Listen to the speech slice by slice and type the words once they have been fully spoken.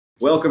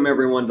Welcome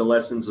everyone to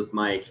Lessons with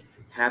Mike.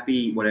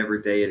 Happy whatever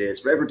day it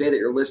is, whatever day that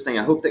you're listening.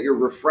 I hope that you're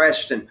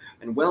refreshed and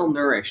well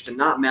nourished and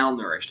not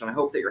malnourished. And I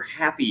hope that you're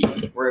happy,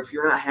 or if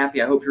you're not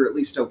happy, I hope you're at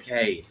least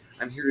okay.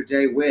 I'm here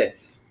today with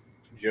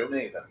Joe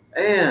Nathan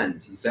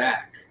and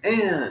Zack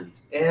and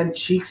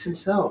Cheeks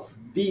himself.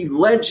 The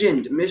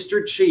legend,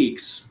 Mr.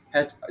 Cheeks,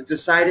 has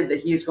decided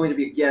that he's going to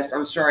be. Yes,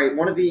 I'm sorry.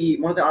 One of the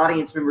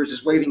audience members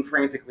is waving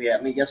frantically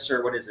at me. Yes,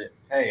 sir. What is it?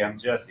 Hey, I'm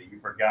Jesse. You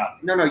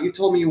forgot me. No. You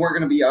told me you weren't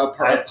going to be a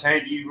part. I've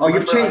changed you. Oh,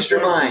 you've changed your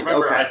mind.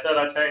 Remember, Okay. I said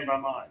I changed my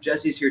mind.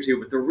 Jesse's here too,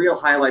 but the real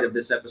highlight of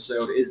this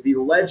episode is the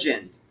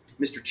legend,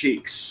 Mr.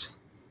 Cheeks.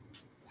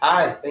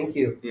 Hi, thank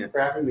you Yeah.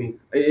 for having me.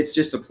 It's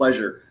just a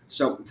pleasure.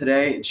 So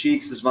today,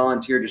 Cheeks has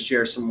volunteered to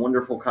share some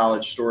wonderful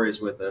college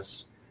stories with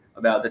us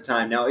about the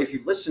time. Now, if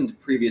you've listened to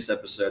previous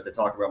episodes that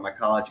talk about my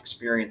college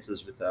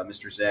experiences with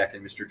Mr. Zack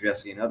and Mr.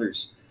 Jesse and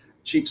others,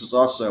 Cheeks was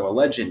also a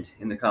legend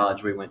in the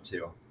college we went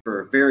to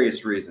for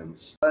various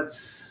reasons. Let's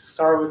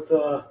start with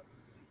the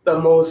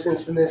most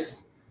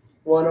infamous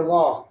one of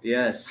all.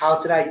 Yes. How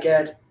did I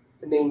get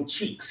the name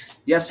Cheeks?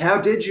 Yes, how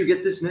did you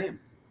get this name?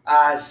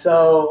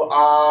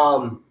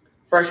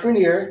 Freshman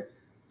year,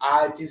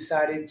 I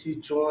decided to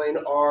join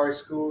our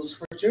school's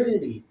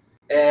fraternity.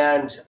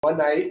 And one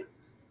night,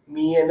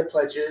 me and the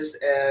pledges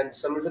and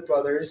some of the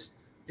brothers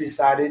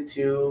decided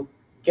to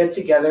get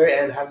together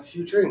and have a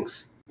few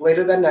drinks.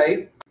 Later that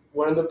night,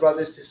 one of the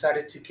brothers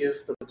decided to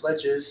give the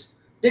pledges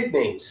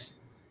nicknames.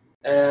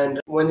 And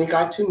when it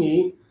got to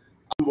me,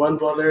 one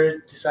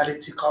brother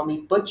decided to call me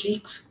Butt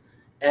Cheeks,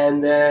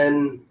 and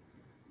then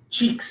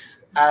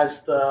Cheeks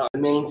as the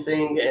main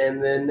thing,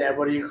 and then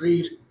everybody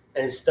agreed,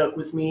 and it stuck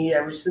with me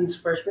ever since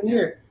freshman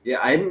year. Yeah,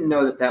 I didn't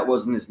know that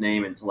wasn't his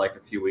name until like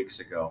a few weeks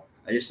ago.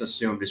 I just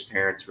assumed his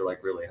parents were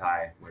like really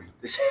high.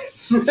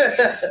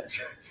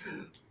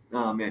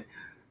 Oh man,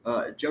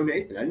 Joe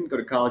Nathan, I didn't go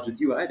to college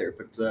with you either,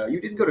 but you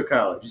did go to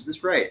college. Is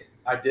this right?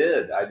 I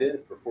did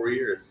for 4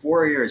 years.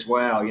 4 years.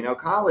 Wow. You know,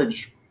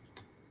 college,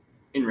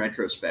 in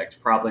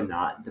retrospect, probably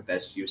not the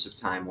best use of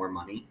time or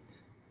money,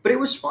 but it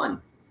was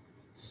fun.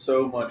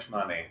 So much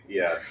money.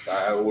 Yes,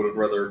 I would have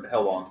rather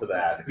held on to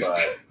that,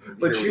 but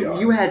But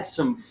you had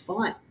some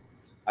fun.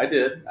 I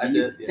did.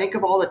 Yeah. Think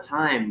of all the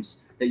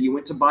times that you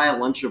went to buy a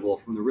Lunchable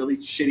from the really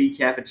shitty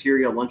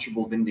cafeteria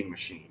Lunchable vending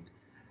machine.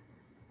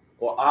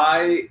 Well,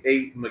 I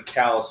ate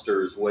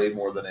McAllister's way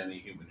more than any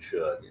human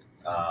should.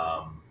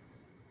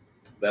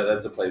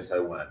 That's a place I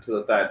went to.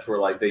 The fact where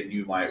like they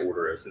knew my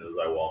order as soon as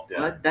I walked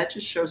in, That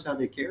just shows how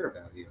they care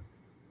about you.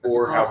 That's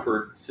or awesome. how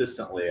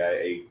persistently I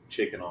ate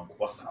chicken on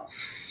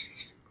croissants.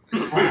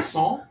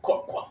 Croissant?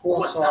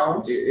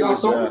 Croissants. It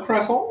was,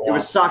 croissant? It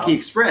was Saki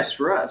Express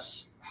for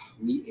us.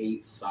 We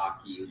ate sake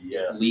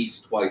Yes. at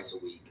least twice a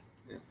week.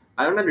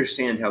 I don't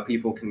understand how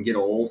people can get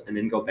old and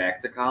then go back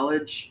to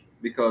college,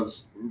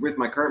 because with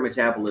my current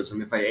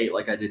metabolism, if I ate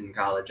like I did in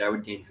college, I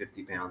would gain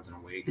 50 pounds in a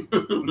week.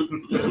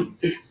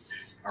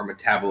 Our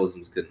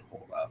metabolisms couldn't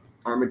hold up.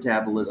 Our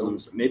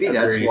metabolisms, maybe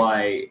Agreed. that's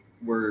why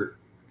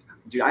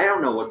dude, I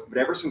don't know but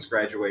ever since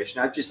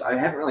graduation, I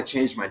haven't really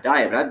changed my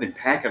diet, but I've been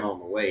packing on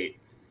the weight.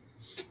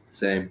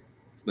 Same.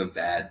 It's been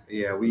bad.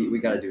 Yeah, we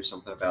got to do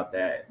something about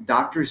that.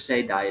 Doctors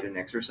say diet and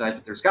exercise,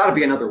 but there's got to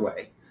be another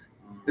way.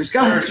 There's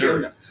got to be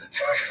another.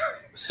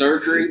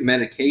 Surgery,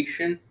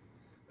 medication.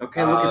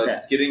 Okay, look at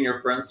that. Getting your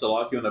friends to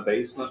lock you in a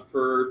basement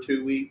for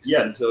 2 weeks.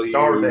 Yes, until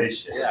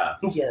starvation. Yeah,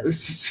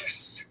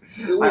 Yes.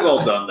 we've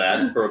all done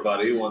that for a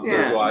buddy once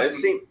or twice.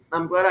 See,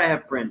 I'm glad I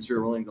have friends who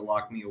are willing to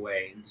lock me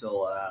away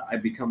until I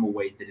become a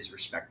weight that is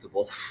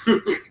respectable.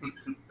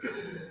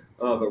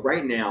 But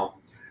right now,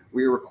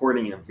 we are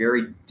recording in a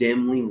very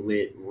dimly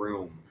lit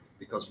room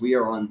because we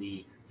are on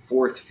the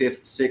 4th, 5th,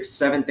 6th,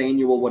 7th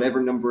annual,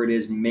 whatever number it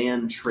is,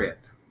 man trip.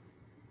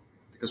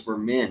 Because we're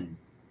men.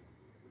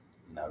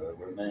 Now that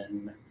we're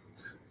men.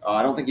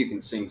 I don't think you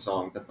can sing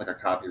songs. That's like a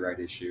copyright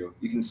issue.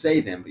 You can say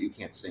them, but you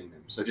can't sing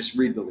them. So just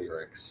read the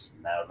lyrics.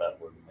 Now that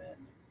we're men.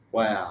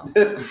 Wow.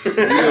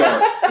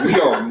 We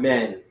are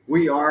men.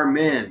 We are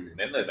men.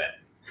 Manly men.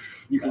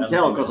 You can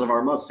tell because of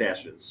our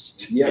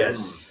mustaches.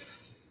 Yes.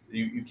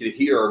 You could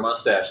hear our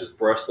mustaches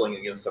bristling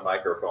against the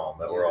microphone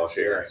that we're all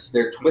sharing. Yes.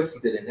 They're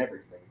twisted and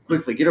everything.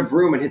 Quickly, get a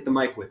broom and hit the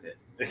mic with it.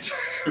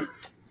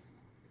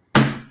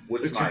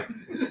 Which mic?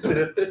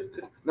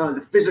 No,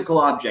 the physical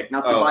object,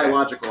 not the okay.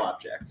 biological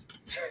object.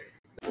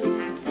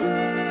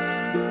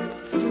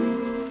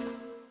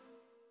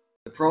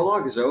 The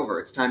prologue is over.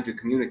 It's time to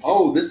communicate.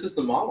 Oh, this is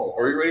the model.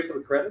 Are you ready for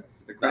the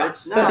credits? The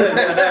credits? No.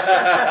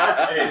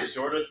 Hey,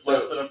 shortest So-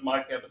 lesson of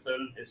Mike episode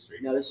in history.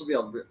 No, this will be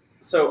all.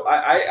 So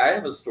I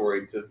have a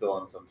story to fill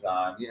in some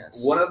time.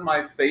 Yes. One of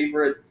my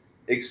favorite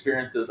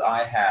experiences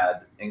I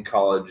had in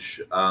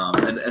college,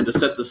 and to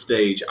set the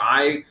stage,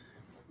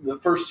 the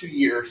first 2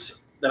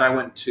 years that I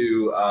went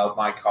to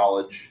my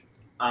college,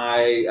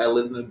 I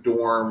lived in a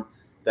dorm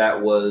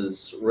that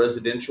was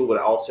residential, but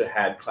it also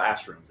had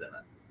classrooms in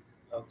it.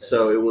 Okay.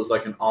 So it was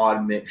like an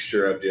odd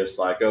mixture of just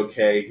like,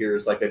 okay,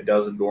 here's like a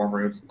dozen dorm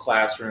rooms,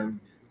 classroom,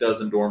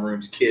 dozen dorm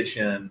rooms,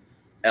 kitchen,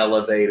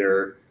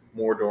 elevator,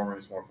 more dorm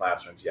rooms, more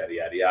classrooms, yada,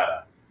 yada,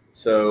 yada.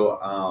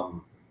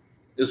 So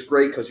it was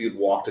great because you'd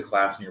walk to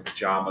class in your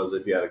pajamas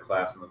if you had a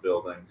class in the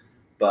building.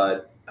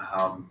 But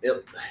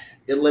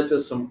it led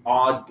to some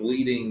odd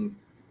bleeding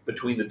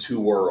between the two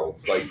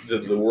worlds, like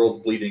the worlds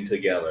bleeding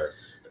together.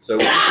 So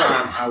one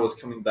time I was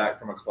coming back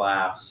from a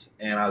class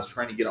and I was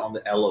trying to get on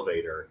the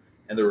elevator,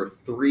 and there were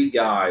 3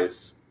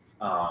 guys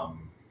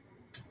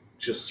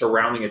just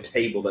surrounding a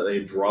table that they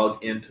had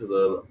drug into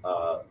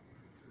the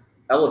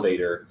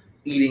elevator,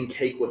 eating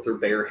cake with their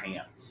bare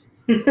hands.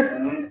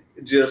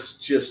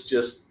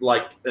 just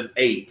like an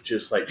ape,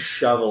 just like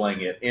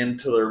shoveling it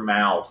into their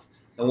mouth.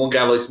 And one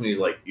guy looks at me, he's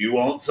like, "You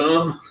want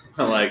some?"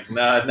 I'm like,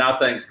 "Nah,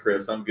 thanks,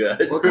 Chris. I'm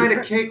good." What kind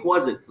of cake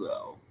was it,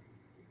 though?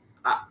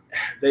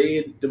 They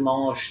had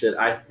demolished it.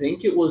 I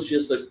think it was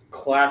just a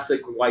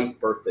classic white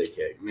birthday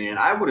cake. Man,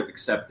 I would have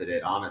accepted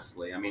it,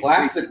 honestly. I mean,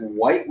 Classic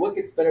white. What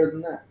gets better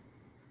than that?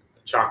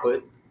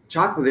 Chocolate.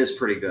 chocolate is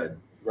pretty good.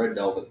 Red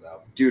velvet,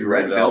 though. Dude,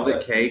 red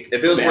velvet cake.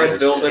 If it was man, red it's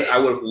velvet, just-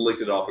 I would have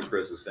licked it off of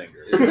Chris's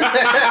fingers. And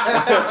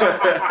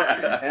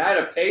I'd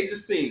have paid to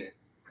see it.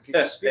 Okay,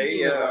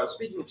 so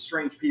speaking of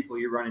strange people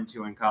you run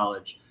into in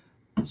college,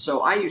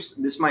 so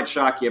this might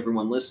shock you,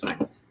 everyone listening,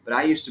 but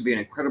I used to be an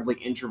incredibly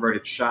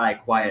introverted, shy,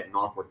 quiet, and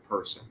awkward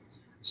person.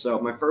 So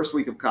my first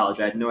week of college,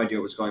 I had no idea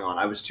what was going on.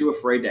 I was too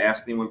afraid to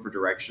ask anyone for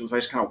directions. I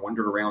just kind of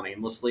wandered around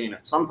aimlessly, and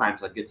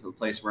sometimes I'd get to the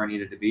place where I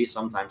needed to be.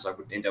 Sometimes I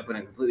would end up in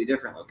a completely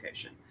different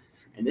location.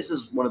 And this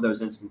is one of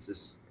those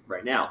instances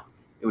right now.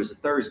 It was a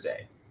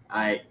Thursday.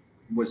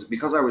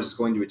 Because I was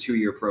going to a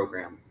 2-year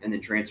program and then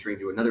transferring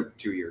to another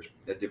 2 years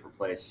at a different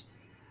place,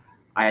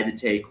 I had to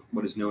take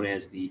what is known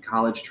as the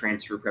College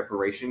Transfer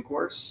Preparation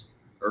course,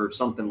 or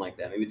something like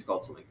that. Maybe it's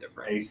called something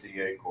different.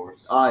 ACA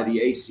course.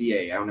 The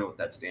ACA. I don't know what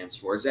that stands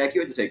for. Zach, you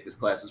had to take this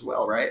class as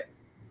well, right?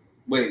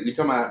 Wait, you're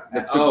talking about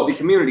The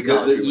community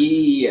college.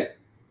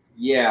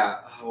 yeah.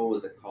 What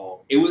was it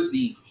called? It was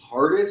the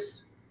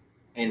hardest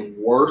and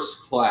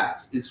worst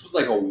class. This was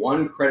like a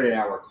 1 credit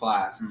hour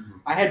class.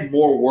 Mhm. I had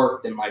more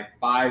work than my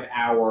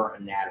 5-hour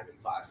anatomy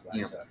class that I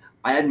Yeah. took.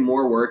 I had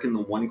more work in the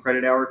 1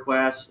 credit hour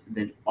class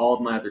than all of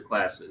my other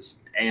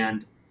classes,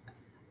 and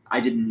I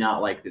did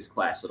not like this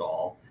class at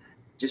all,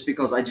 just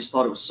because I just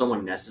thought it was so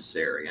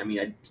unnecessary. I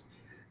mean,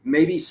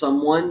 maybe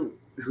someone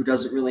who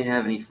doesn't really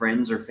have any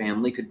friends or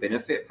family could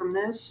benefit from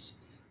this,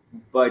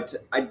 but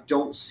I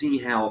don't see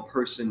how a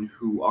person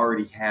who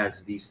already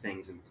has these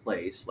things in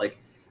place, like,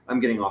 I'm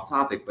getting off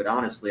topic, but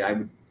honestly,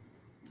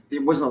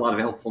 there wasn't a lot of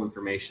helpful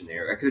information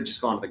there. I could have just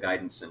gone to the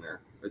guidance center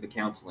or the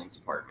counseling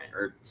department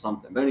or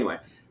something. But anyway,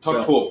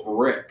 Talk to a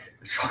brick.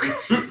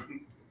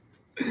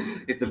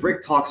 if the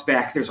brick talks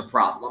back, there's a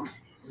problem.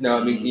 No,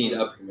 it means you need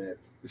to up your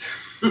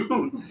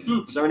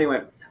meds. So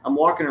anyway, I'm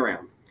walking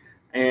around,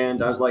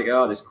 and I was like,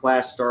 "Oh, this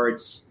class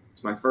starts.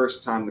 It's my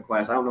first time in the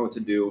class. I don't know what to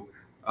do.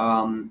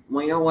 Well,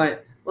 you know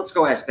what? Let's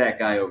go ask that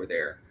guy over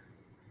there."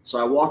 So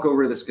I walk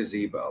over to this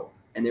gazebo,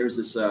 and there's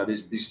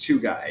these 2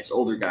 guys,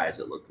 older guys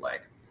it looked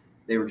like.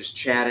 They were just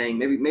chatting,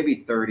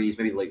 maybe 30s,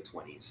 maybe late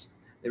 20s.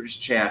 They were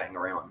just chatting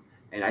around.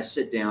 And I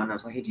sit down, and I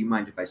was like, "Hey, do you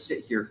mind if I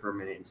sit here for a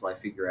minute until I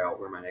figure out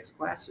where my next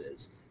class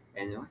is?"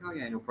 And they're like, "Oh,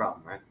 yeah, no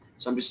problem," right?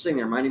 So I'm just sitting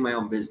there minding my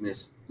own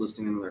business,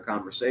 listening to their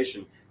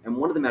conversation. And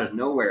one of them out of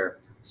nowhere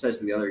says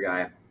to the other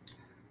guy,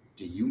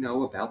 "Do you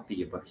know about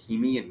the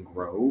Bohemian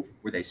Grove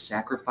where they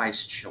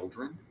sacrifice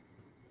children?"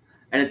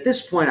 And at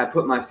this point, I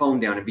put my phone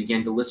down and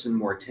began to listen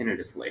more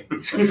attentively.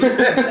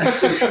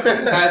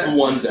 As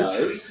one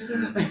does.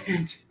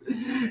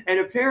 And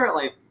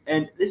apparently,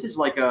 and this is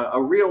like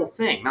a real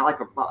thing,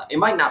 it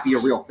might not be a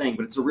real thing,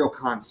 but it's a real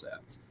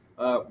concept.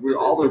 It's a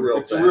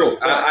real thing.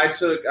 I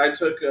took.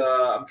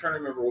 I'm trying to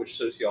remember which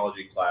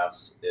sociology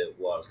class it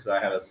was because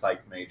I had a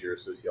psych major,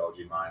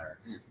 sociology minor,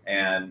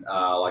 and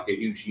like a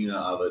huge unit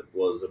of it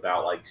was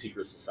about like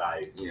secret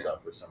societies and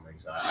stuff for some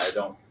reason. I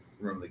don't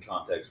remember the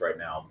context right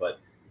now, but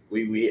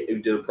we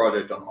did a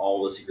project on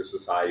all the secret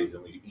societies,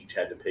 and we each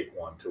had to pick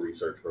one to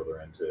research further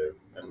into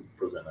and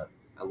present it.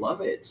 I love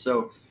it.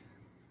 So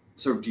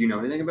do you know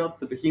anything about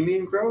the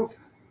Bohemian Grove?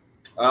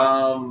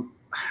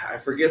 I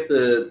forget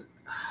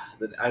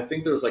I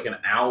think there was like an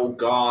owl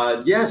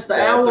god. Yes, the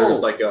that owl.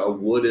 There's like a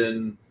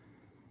wooden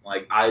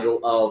like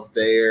idol of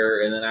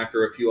there, and then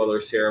after a few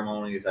other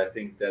ceremonies, I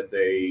think that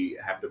they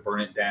have to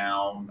burn it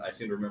down. I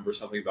seem to remember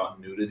something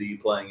about nudity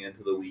playing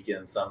into the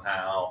weekend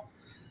somehow.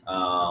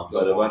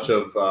 But a bunch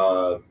of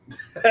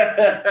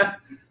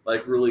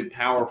like really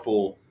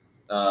powerful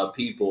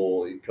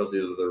people, because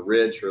either they're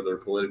rich or they're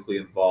politically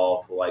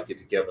involved, will like get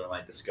together and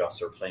like discuss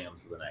their plans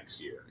for the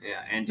next year.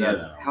 Yeah, and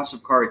House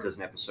of Cards has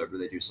an episode where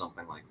they do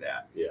something like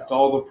that. Yeah, It's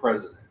all the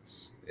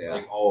presidents. Yeah.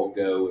 Like all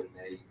go and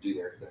they do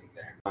their thing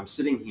there. I'm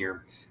sitting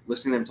here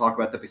listening to them talk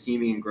about the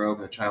Bohemian Grove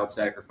and the child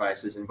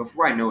sacrifices, and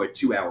before I know it,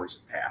 2 hours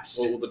have passed.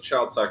 well, the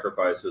child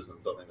sacrifice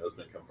isn't something that's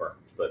been confirmed,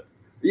 but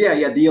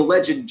Yeah, the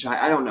alleged child.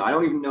 I don't know. I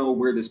don't even know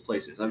where this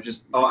place is. I was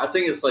just. I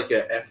think it's like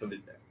a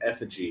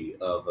effigy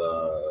of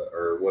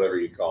or whatever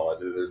you call it.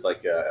 There's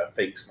like a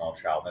fake small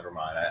child. Never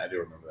mind. I do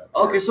remember that.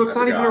 Okay, so it's I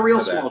not even a forgot. real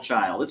My bad. small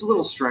child. It's a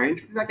little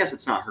strange. I guess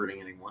it's not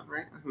hurting anyone,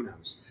 right? Who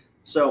knows?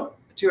 So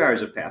 2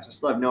 hours have passed. I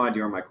still have no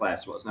idea where my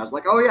class was. And I was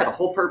like, oh, yeah, the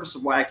whole purpose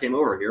of why I came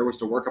over here was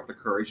to work up the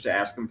courage to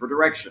ask them for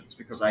directions,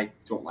 because I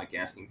don't like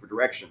asking for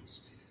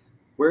directions.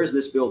 Where is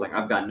this building?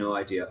 I've got no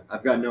idea.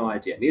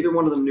 Neither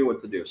one of them knew what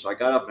to do. So I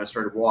got up and I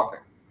started walking.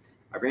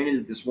 I ran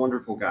into this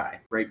wonderful guy,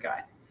 great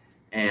guy.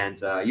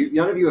 And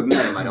none of you have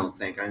met him, I don't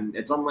think.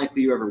 It's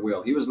unlikely you ever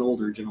will. He was an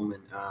older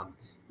gentleman,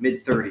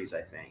 mid-30s,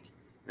 I think.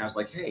 And I was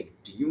like, hey,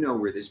 do you know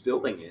where this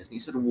building is? And he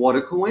said, what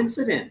a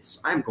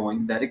coincidence. I'm going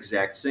to that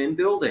exact same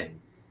building.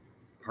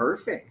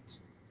 Perfect.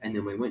 And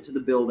then we went to the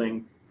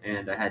building,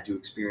 and I had to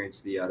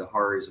experience the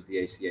horrors of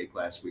the ACA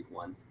class week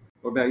 1.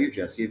 What about you,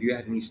 Jesse? Have you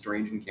had any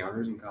strange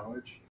encounters in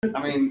college?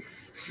 I mean,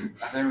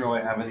 I didn't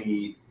really have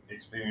any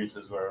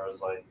experiences where I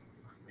was like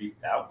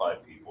creeped out by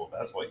people. If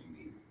that's what you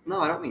mean.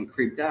 No, I don't mean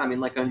creeped out. I mean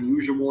like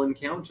unusual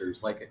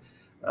encounters, like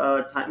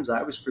times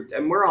I was creeped.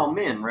 And we're all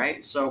men,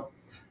 right? So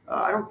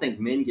I don't think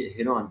men get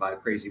hit on by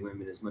crazy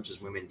women as much as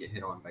women get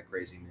hit on by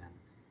crazy men.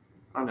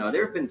 I don't know.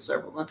 There have been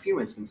a few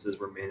instances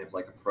where men have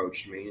like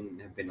approached me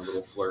and have been a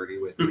little flirty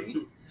with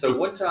me. So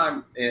one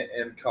time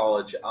in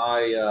college,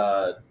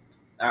 I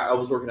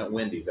was working at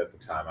Wendy's at the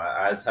time.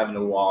 I was having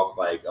to walk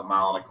like 1.25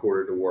 miles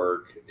to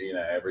work,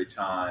 every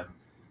time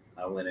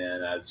I went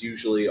in. I was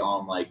usually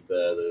on like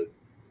the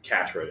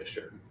cash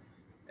register.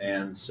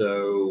 And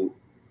so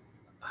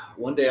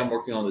one day I'm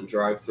working on the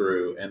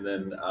drive-through, and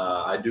then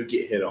I do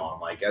get hit on.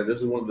 Like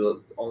this is one of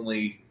the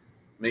only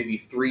maybe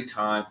two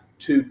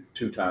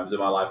times in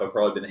my life I've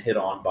probably been hit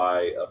on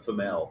by a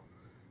female.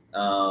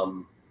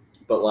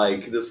 But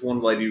like this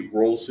one lady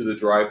rolls through the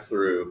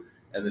drive-through,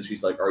 and then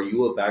she's like, "Are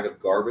you a bag of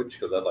garbage?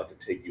 Because I'd like to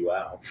take you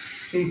out."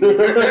 So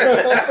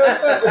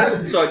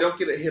I don't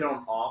get hit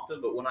on often,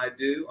 but when I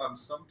do, I'm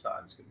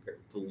sometimes compared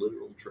to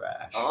literal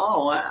trash.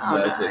 Oh, wow. So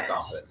that's Nice. a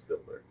confidence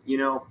builder.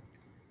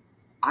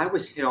 I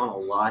was hit on a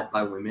lot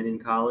by women in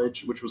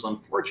college, which was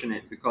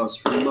unfortunate because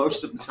for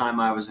most of the time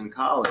I was in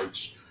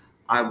college,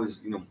 I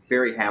was,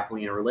 very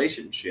happily in a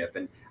relationship.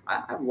 And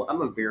I'm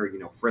a very,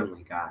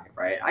 friendly guy,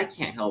 right? I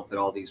can't help that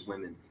all these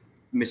women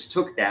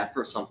mistook that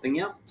for something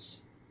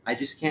else. I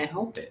just can't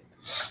help it.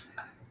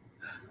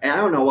 And I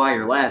don't know why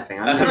you're laughing.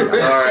 I'm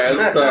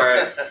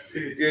sorry.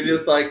 You're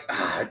just like,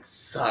 it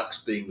sucks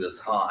being this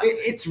hot.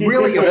 It's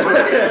really a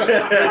burden.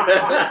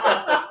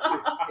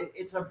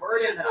 It's a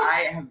burden that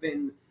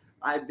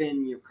I've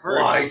been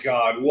cursed. My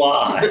God,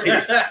 why?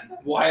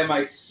 Why am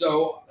I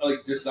so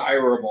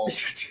desirable?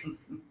 It's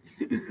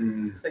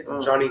like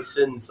the Johnny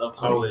Sins of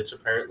college,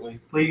 apparently.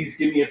 Please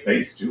give me a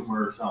face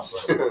tumor or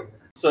something.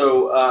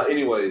 So,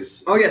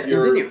 anyways. Oh, yes,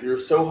 continue. You're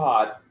so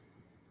hot.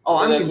 Oh,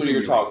 I'm that's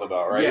continuing. what you're talking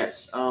about, right?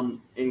 Yes.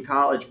 In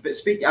college, but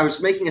I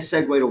was making a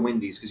segue to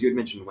Wendy's because you had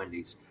mentioned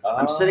Wendy's.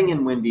 I'm sitting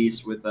in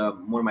Wendy's with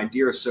one of my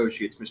dear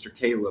associates, Mr.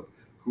 Caleb,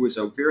 who is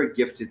a very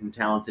gifted and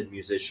talented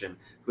musician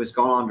who has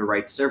gone on to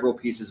write several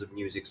pieces of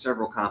music,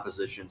 several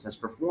compositions, has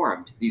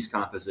performed these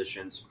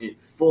compositions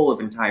full of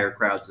entire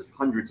crowds of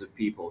hundreds of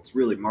people. It's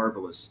really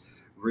marvelous,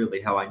 really,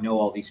 how I know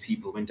all these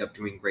people who end up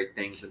doing great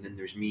things, and then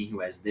there's me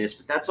who has this,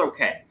 but that's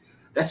okay.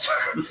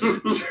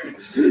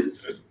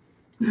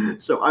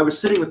 So I was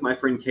sitting with my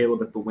friend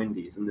Caleb at the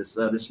Wendy's, and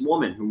this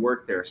woman who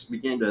worked there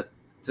began to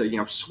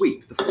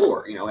sweep the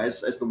floor,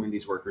 as the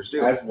Wendy's workers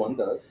do. As one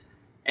does.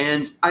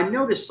 And I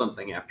noticed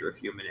something after a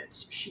few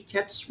minutes. She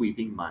kept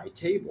sweeping my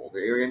table,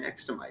 the area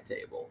next to my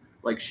table.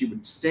 Like she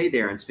would stay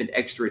there and spend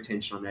extra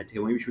attention on that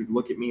table. Maybe she would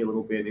look at me a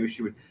little bit. Maybe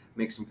she would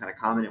make some kind of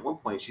comment. At one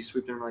point, she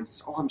swept in and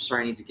says, "Oh, I'm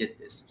sorry, I need to get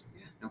this." I was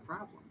like, "Yeah, no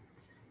problem."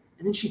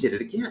 And then she did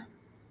it again.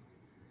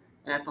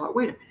 And I thought,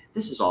 wait a minute,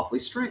 this is awfully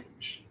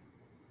strange.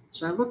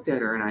 So I looked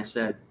at her and I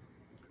said,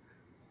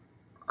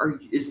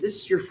 is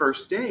this your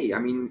first day? I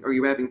mean, are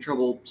you having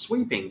trouble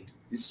sweeping?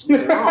 Is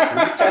something wrong?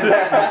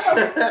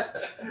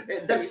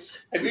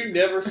 Have you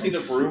never seen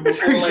a broom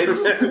before, lady?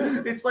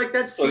 It's like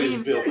that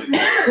scene.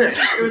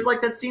 It was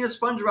like that scene of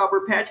SpongeBob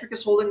where Patrick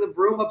is holding the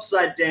broom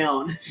upside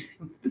down.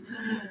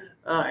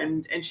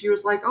 And she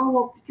was like, "Oh,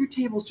 well, your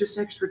table's just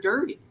extra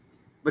dirty."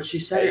 But she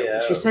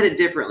said she said it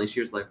differently.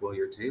 She was like, "Well,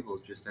 your table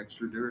is just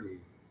extra dirty."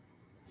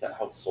 Is that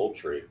how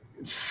sultry?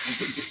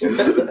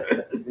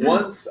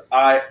 Once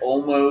I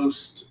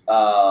almost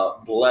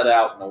bled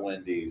out in a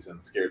Wendy's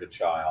and scared a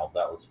child.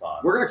 That was fun.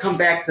 We're gonna come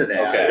back to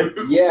that.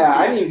 Okay. Yeah,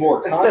 I need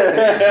more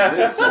context for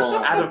this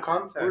one. Out of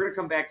context. We're gonna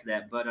come back to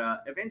that. But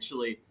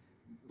eventually,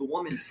 the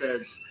woman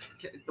says,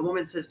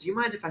 "Do you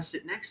mind if I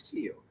sit next to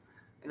you?"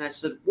 And I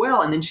said,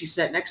 "Well," and then she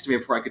sat next to me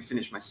before I could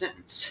finish my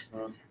sentence.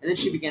 And then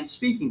she began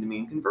speaking to me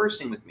and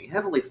conversing with me,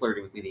 heavily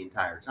flirting with me the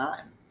entire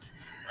time.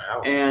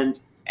 Wow.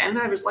 And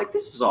I was like,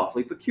 this is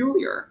awfully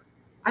peculiar.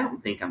 I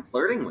don't think I'm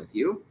flirting with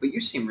you, but you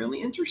seem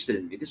really interested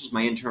in me. This was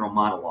my internal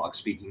monologue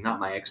speaking, not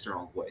my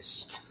external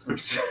voice.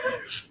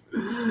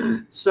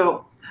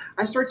 So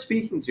I start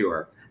speaking to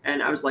her,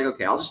 and I was like,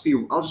 okay, I'll just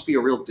be a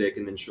real dick,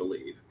 and then she'll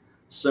leave.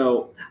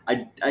 So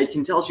I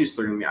can tell she's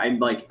flirting with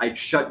me. I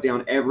shut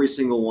down every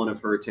single one of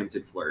her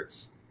attempted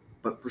flirts,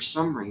 but for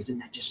some reason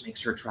that just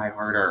makes her try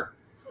harder.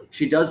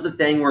 She does the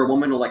thing where a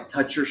woman will like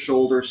touch your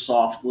shoulder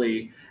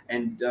softly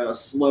and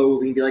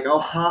slowly and be like, "Oh,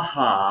 ha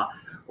ha,"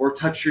 or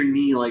touch your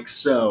knee like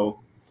so.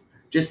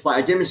 Just like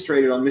I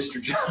demonstrated on Mr.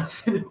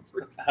 Jonathan.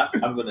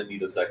 I'm going to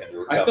need a second to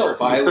recover. I felt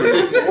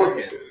violated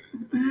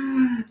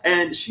beforehand.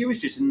 And she was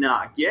just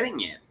not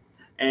getting it.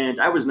 And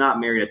I was not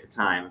married at the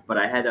time, but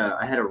I had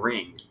a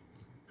ring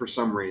for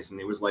some reason.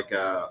 It was like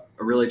a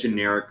really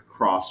generic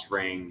cross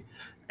ring.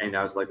 And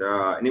I was like,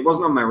 and it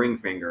wasn't on my ring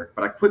finger,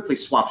 but I quickly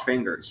swapped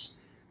fingers.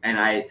 And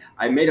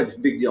I made a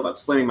big deal about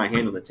slamming my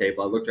hand on the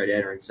table. I looked right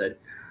at her and said,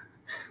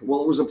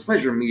 well, it was a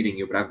pleasure meeting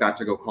you, but I've got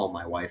to go call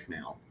my wife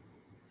now.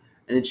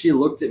 And then she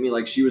looked at me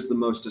like she was the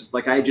most,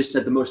 like I had just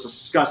said the most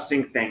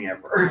disgusting thing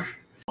ever.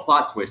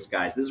 Plot twist,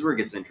 guys. This is where it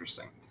gets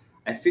interesting.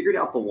 I figured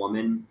out the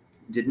woman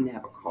didn't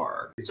have a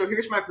car. So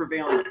here's my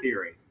prevailing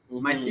theory.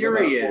 My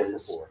theory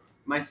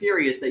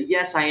is that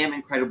yes, I am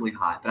incredibly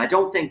hot, but I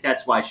don't think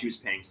that's why she was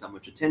paying so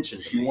much attention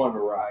to She me. wanted to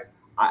ride.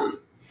 I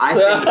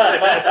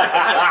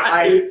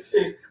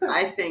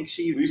think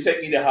she. We've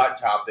taken the hot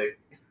topic.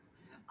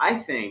 I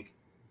think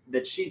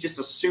that she just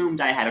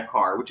assumed I had a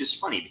car, which is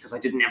funny because I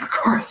didn't have a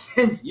car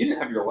then. You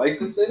didn't have your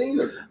license then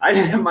either. I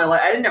didn't have my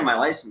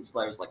license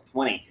until I was like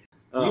 20.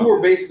 You were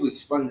basically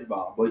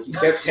SpongeBob. Like you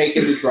kept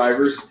taking the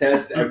driver's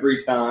test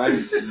every time.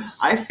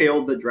 I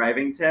failed the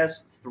driving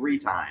test 3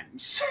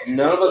 times.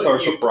 None of us are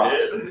You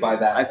surprised did? by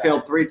that. I fact.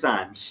 failed 3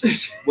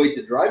 times. Wait,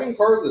 the driving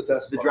part or the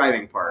test? The part?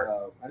 driving part.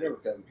 I never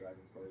failed the driving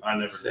part. I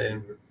never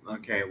Same. did.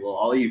 Okay, well,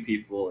 all you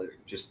people,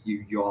 just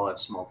you all have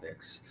small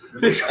dicks.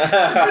 No,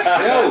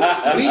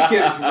 we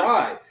can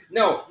drive.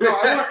 No,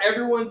 I want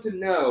everyone to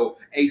know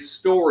a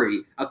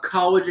story, a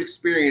college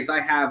experience I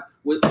have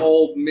with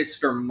old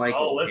Mr.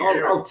 Michael. let's here.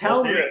 hear it. Oh,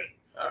 tell Let's hear me.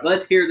 it.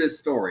 Let's hear this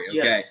story, okay?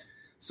 Yes.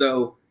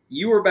 So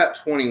you were about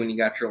 20 when you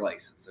got your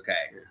license, okay?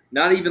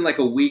 Not even like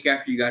a week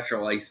after you got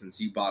your license,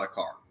 you bought a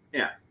car.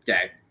 Yeah.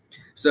 Okay.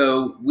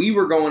 So we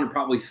were going to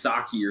probably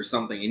Saki or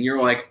something, and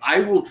you're like, I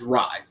will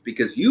drive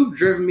because you've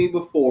driven me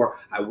before.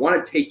 I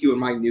want to take you in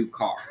my new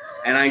car.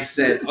 And I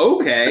said,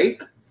 okay,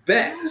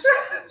 bet.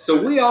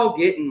 So we all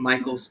get in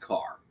Michael's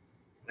car,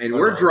 and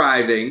we're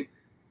driving,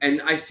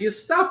 and I see a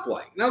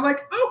stoplight. And I'm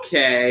like,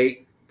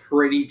 okay,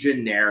 pretty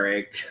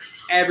generic.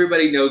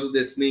 Everybody knows what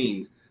this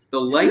means. The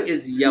light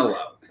is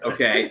yellow,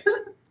 okay?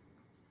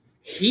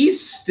 He's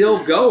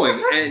still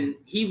going, and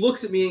he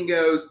looks at me and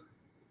goes,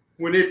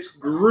 when it's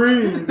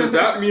green, does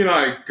that mean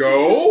I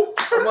go?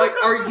 I'm like,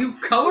 are you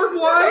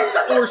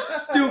colorblind or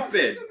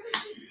stupid?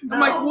 I'm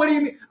like, what do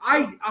you mean?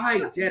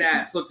 I dead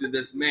ass looked at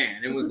this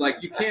man and was like,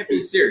 you can't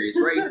be serious,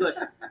 right? He's like,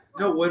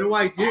 no, what do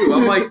I do?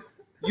 I'm like,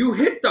 you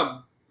hit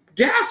the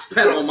gas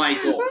pedal,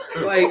 Michael.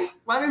 Like,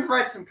 Let me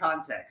provide some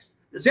context.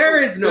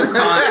 there is no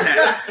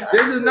context.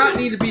 There does not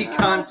need to be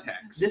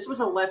context. This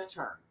was a left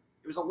turn.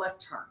 It was a left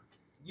turn.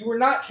 You were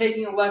not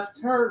taking a left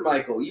turn,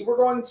 Michael. You were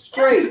going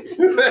straight.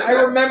 I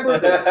remember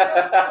this.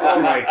 Oh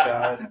my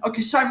god.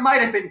 Okay, so I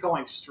might have been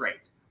going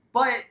straight,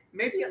 but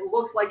maybe it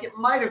looked like it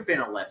might have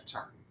been a left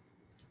turn.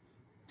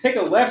 Take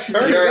a left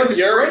turn. Go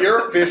straight.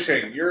 You're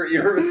fishing. You're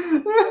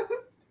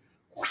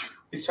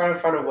He's trying to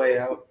find a way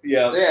out.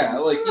 Yeah,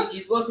 like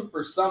he's looking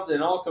for something.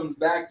 It all comes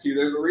back to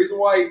there's a reason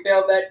why he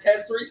failed that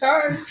test 3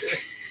 times.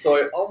 So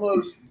I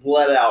almost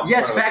bled out. in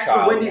Yes, front of a back to the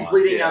child Wendy's once,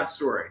 bleeding yeah. out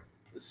story.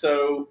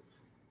 So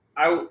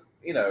I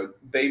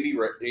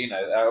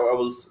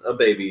was a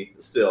baby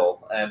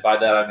still, and by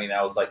that I mean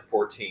I was like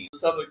 14.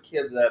 This other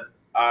kid that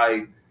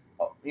I,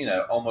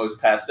 almost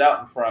passed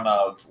out in front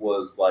of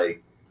was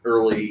like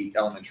early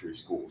elementary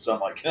school. So I'm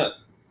like,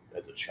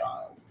 that's a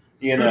child,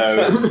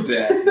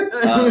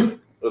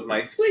 with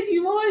my squeaky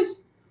voice.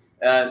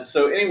 And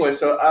so anyway,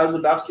 so I was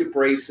about to get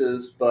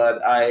braces,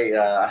 but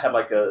I had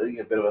like a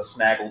bit of a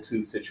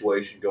snaggletooth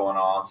situation going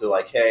on. So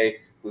like, hey,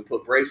 if we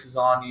put braces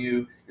on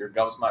you, your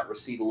gums might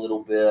recede a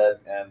little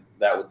bit, and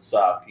that would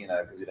suck,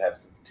 because you'd have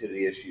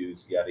sensitivity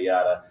issues, yada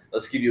yada.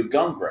 Let's give you a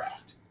gum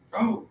graft.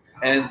 Oh,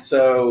 God. And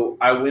so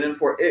I went in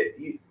for it.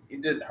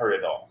 It didn't hurt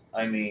at all.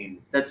 I mean,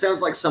 That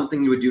sounds like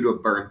something you would do to a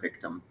burn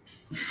victim.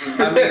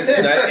 that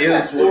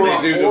is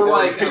what they do to or burn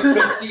like a victims.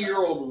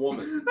 50-year-old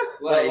woman.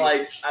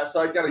 But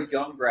so I got a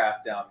gum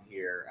graft down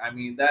here. I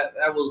mean, that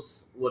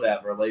was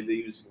whatever. Like they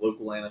used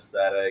local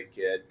anesthetic.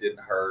 It didn't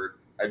hurt.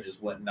 I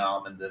just went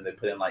numb, and then they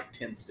put in like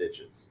 10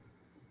 stitches,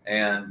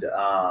 and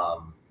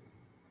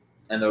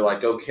they're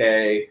like,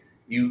 okay,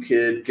 you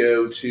could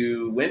go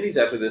to Wendy's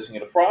after this and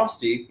get a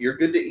Frosty. You're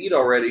good to eat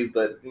already,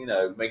 but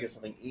making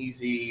something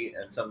easy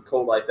and something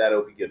cold like that,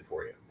 it'll be good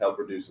for you. Help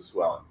reduce the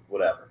swelling,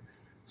 whatever.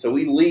 So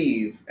we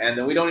leave, and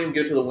then we don't even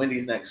go to the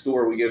Wendy's next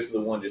door. We go to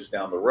the one just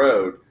down the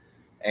road,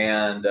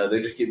 and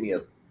they just give me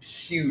a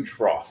huge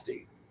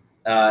Frosty.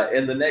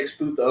 In the next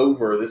booth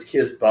over, this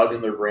kid's bugging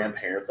their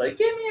grandparents, like,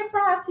 give me a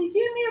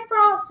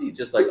Frosty,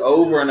 just like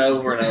over and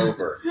over and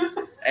over.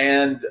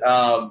 And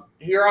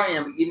here I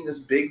am eating this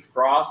big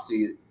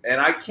Frosty, and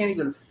I can't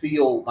even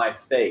feel my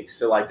face.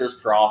 So, like,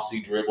 there's Frosty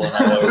dribbling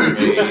all over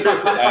me.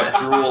 I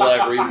have drool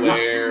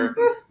everywhere.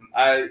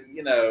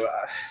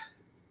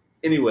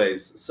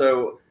 Anyways,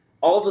 so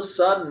all of a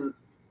sudden,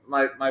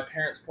 my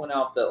parents point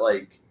out that,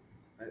 like,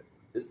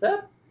 is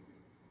that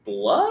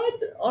blood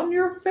on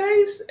your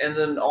face? And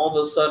then all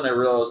of a sudden I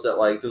realized that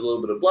like there's a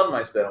little bit of blood in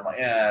my spit. I'm like,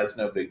 yeah, it's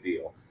no big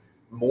deal.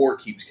 More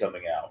keeps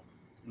coming out.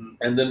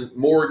 And then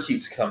more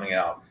keeps coming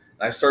out.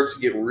 And I start to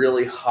get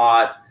really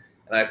hot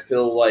and I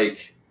feel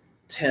like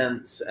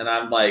tense, and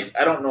I'm like,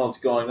 I don't know what's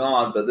going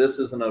on, but this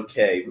isn't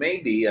okay.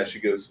 Maybe I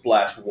should go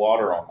splash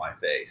water on my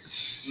face.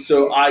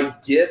 So I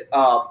get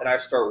up and I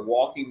start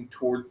walking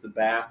towards the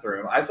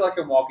bathroom. I feel like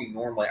I'm walking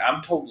normally.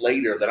 I'm told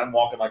later that I'm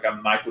walking like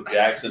I'm Michael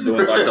Jackson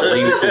doing like the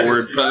lean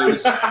forward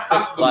pose.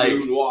 Like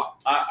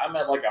I'm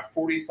at like a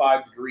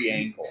 45-degree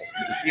angle,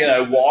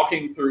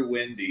 walking through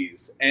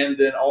Wendy's, and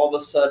then all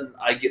of a sudden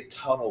I get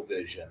tunnel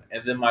vision,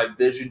 and then my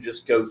vision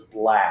just goes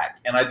black,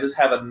 and I just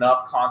have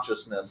enough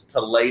consciousness to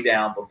lay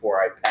down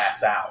before I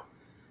pass out.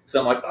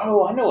 So I'm like,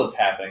 oh, I know what's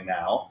happening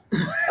now. So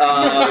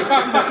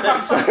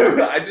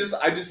I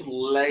just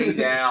lay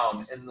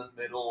down in the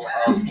middle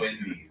of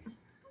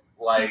Wendy's.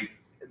 Like,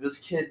 this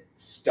kid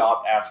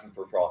stopped asking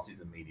for Frosties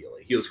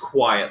immediately. He was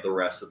quiet the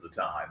rest of the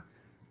time.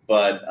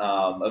 But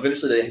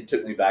eventually they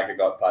took me back. I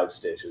got 5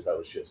 stitches. I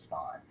was just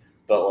fine.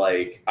 But,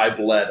 like, I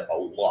bled a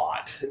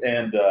lot.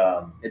 And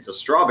it's a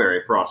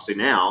strawberry Frosty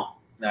now.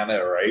 I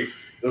know, right?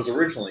 It was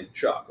originally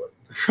chocolate.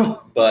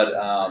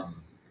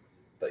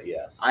 But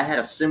yes. I had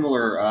a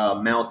similar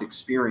mouth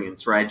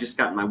experience where I just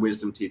got my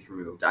wisdom teeth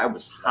removed. I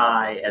was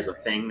high as a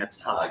thing that's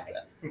high.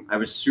 I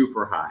was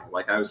super high.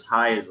 Like, I was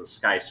high as a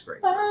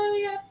skyscraper.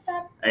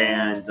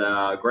 And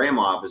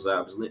Grandma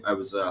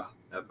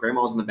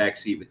Grandma was in the back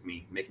seat with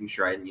me, making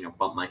sure I didn't,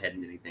 bump my head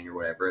into anything or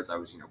whatever as I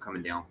was,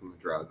 coming down from the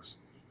drugs.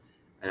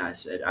 And I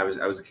said, I was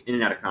in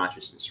and out of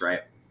consciousness,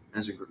 right?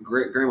 And I said,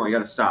 Grandma, you got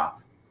to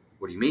stop.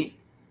 What do you mean?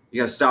 You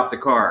got to stop the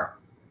car.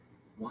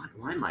 Why,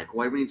 Michael?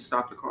 Why do we need to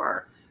stop the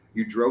car?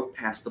 You drove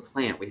past the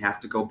plant. We have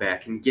to go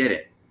back and get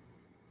it.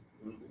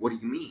 What do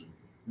you mean?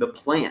 The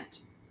plant.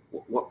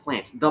 What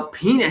plant? The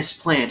penis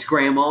plant,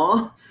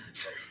 Grandma.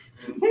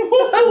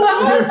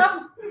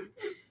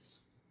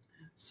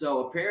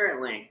 So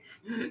apparently,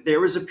 there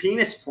was a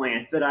penis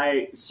plant that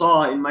I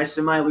saw in my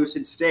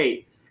semi-lucid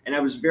state, and I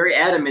was very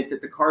adamant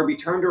that the car be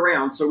turned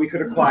around so we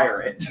could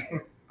acquire it.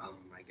 Oh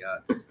my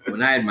God.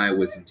 When I had my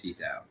wisdom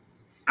teeth out,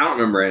 I don't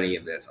remember any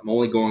of this. I'm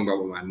only going by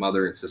what my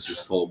mother and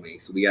sisters told me,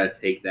 so we got to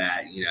take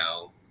that,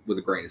 with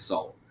a grain of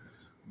salt.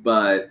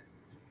 But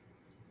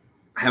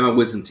I had my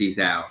wisdom teeth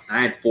out. And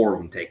I had 4 of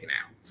them taken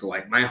out. So,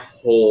 like, my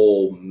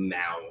whole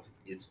mouth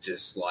is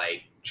just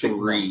like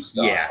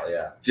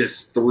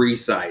just 3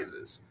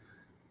 sizes.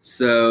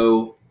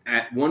 So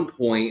at one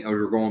point, we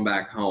were going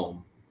back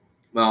home.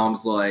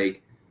 Mom's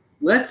like,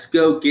 let's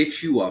go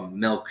get you a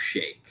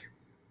milkshake.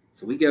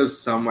 So we go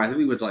somewhere. I think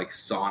we went to like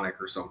Sonic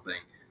or something.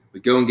 We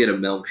go and get a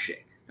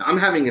milkshake. Now, I'm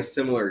having a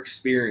similar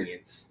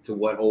experience to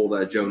what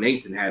old Joe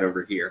Nathan had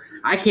over here.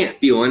 I can't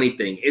feel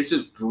anything. It's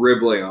just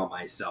dribbling on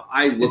myself.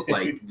 I look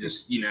like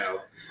just,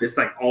 this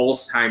like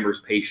Alzheimer's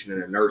patient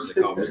in a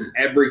nursing home. Just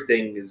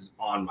everything is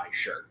on my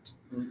shirt.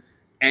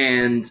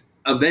 And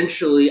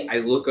eventually I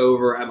look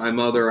over at my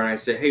mother and I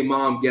say, hey,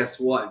 Mom, guess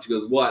what? And she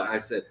goes, what? And I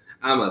said,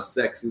 I'm a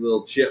sexy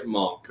little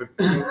chipmunk.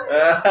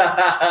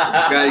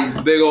 Got these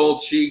big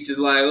old cheeks, just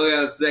like, look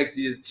how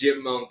sexy this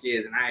chipmunk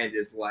is. And I had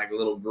this like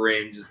little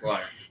grin, just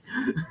like.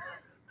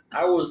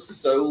 I was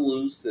so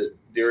lucid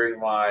during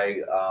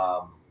my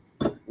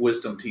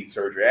wisdom teeth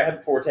surgery. I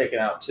had 4 taken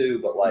out too,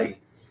 but like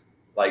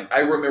I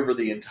remember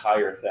the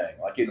entire thing.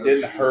 Like, it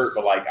didn't hurt,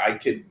 but like I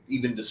could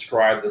even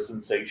describe the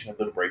sensation of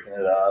them breaking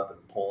it up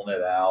and pulling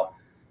it out.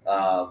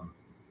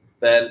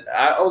 But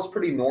I was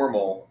pretty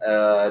normal.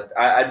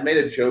 I'd made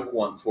a joke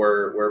once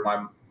where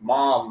my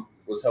mom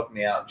was helping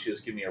me out and she was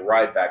giving me a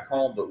ride back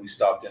home, but we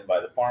stopped in by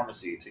the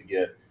pharmacy to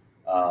get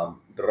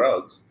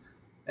drugs.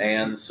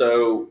 And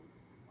so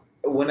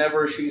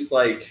whenever she's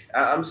like,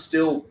 I'm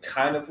still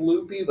kind of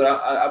loopy, but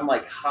I'm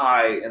like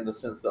high in the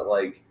sense that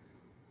like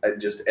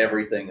just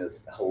everything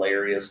is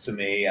hilarious to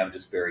me. I'm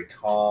just very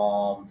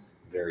calm,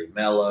 very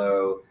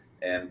mellow,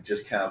 and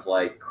just kind of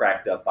like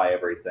cracked up by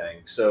everything.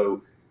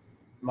 So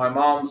my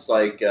mom's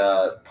like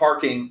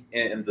parking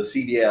in the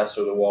CVS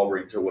or the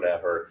Walgreens or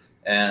whatever.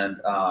 And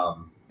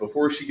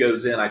before she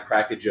goes in, I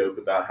crack a joke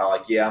about how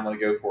like, yeah, I'm going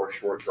to go for a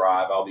short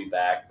drive. I'll be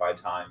back by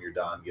the time you're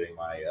done getting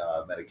my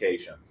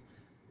medications.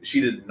 She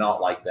did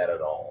not like that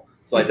at all.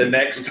 So like the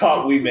next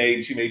stop we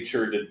made, she made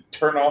sure to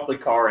turn off the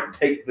car and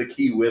take the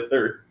key with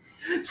her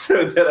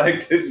so that I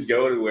couldn't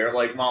go anywhere. I'm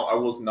like, Mom, I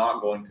was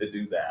not going to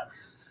do that.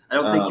 I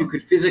don't think you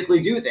could physically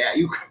do that.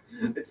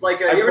 It's like,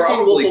 you ever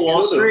seen Wolf of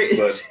Wall Street?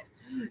 But...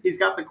 He's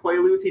got the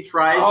Quaaludes. He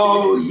tries to.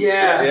 Oh,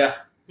 yeah.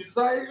 He's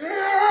like,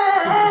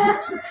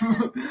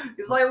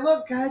 he's like,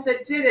 look, guys, I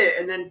did it.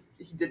 And then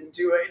he didn't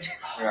do it.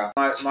 Yeah.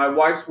 My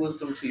wife's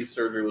wisdom teeth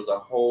surgery was a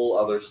whole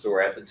other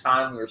story. At the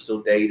time, we were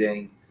still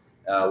dating.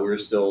 We were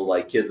still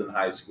like kids in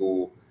high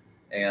school.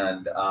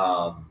 And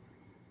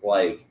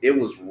like, it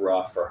was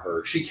rough for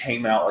her. She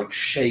came out like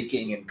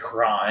shaking and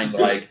crying.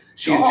 Like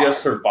she had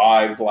just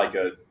survived like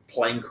a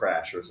plane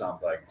crash or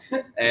something.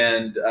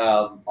 And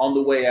on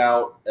the way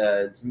out,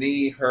 it's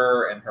me,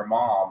 her, and her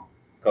mom,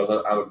 because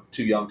I'm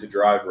too young to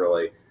drive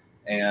really.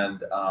 And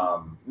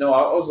no,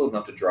 I was old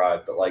enough to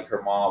drive, but like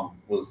her mom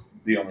was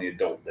the only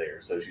adult there,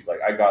 so she's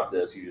like, "I got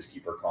this. You just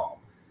keep her calm."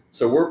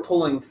 So we're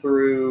pulling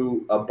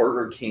through a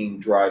Burger King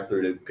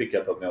drive-through to pick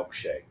up a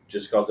milkshake,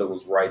 just because it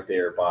was right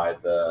there by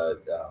the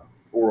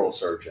oral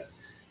surgeon.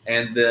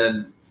 And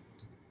then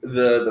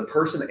the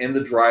person in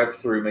the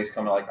drive-through makes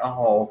comment like,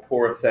 "Oh,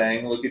 poor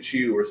thing, look at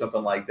you," or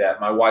something like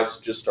that. My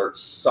wife just starts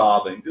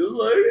sobbing, just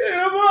like,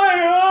 "Am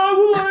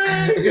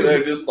I ugly?" You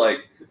know, just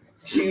like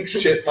huge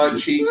shit on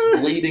cheeks,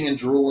 bleeding and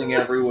drooling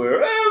everywhere.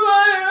 "Am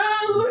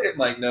I ugly?" I'm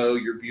like, "No,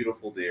 you're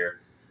beautiful, dear."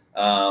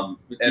 But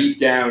deep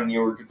down,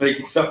 you were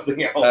thinking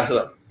something I was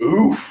else. like,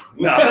 "Oof."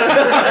 No.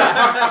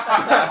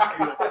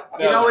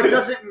 You know, it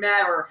doesn't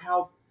matter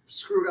how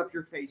screwed up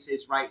your face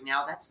is right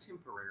now. That's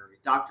temporary.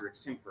 Doctor,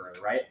 it's temporary,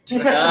 right?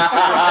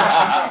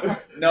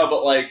 No,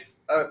 but like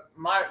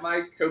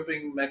my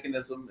coping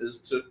mechanism is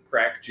to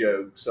crack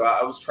jokes. So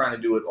I was trying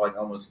to do it like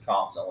almost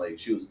constantly.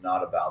 She was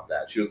not about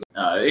that. She was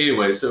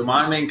anyway. So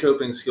my main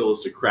coping skill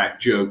is to crack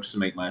jokes to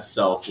make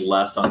myself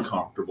less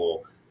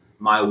uncomfortable.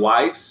 My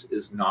wife's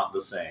is not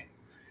the same.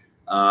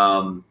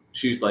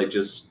 She's like,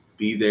 just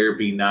be there,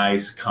 be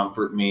nice,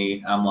 comfort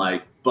me. I'm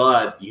like,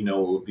 but you know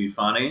what would be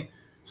funny?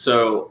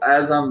 So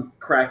as I'm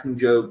cracking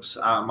jokes,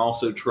 I'm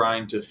also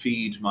trying to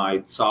feed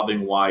my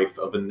sobbing wife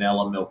a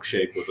vanilla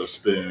milkshake with a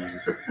spoon.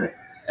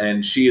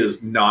 And she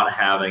is not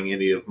having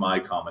any of my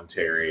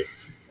commentary.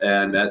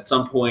 And at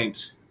some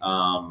point,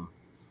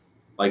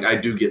 like I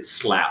do get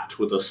slapped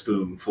with a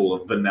spoonful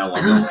of vanilla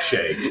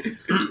milkshake.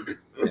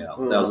 Yeah,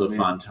 that was a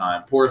fun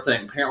time. Poor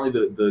thing. Apparently,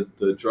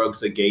 the drugs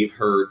they gave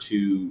her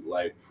to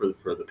like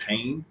for the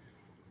pain,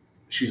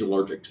 she's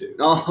allergic to.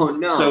 Oh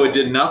no! So it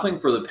did nothing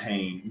for the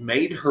pain,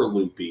 made her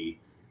loopy,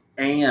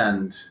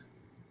 and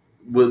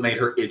made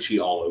her itchy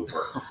all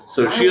over.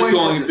 So My she was wife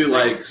going had the through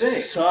same like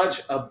thing.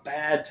 such a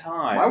bad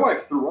time. My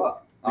wife threw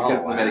up because Oh,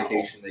 of the wow.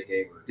 medication they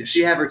gave her. Did she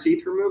have her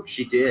teeth removed?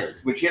 She did.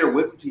 When she had her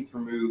wisdom teeth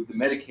removed, the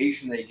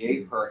medication they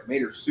gave her it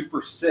made her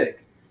super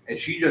sick, and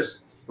she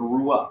just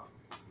threw up.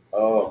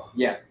 Oh,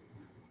 Yeah.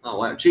 Oh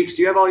wow! Cheeks,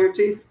 do you have all your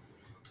teeth?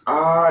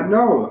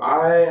 No,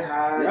 I You're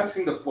had.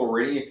 asking the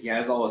Floridian if he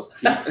has all his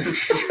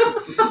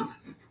teeth.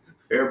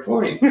 Fair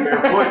point.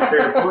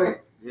 Fair point.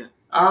 Yeah.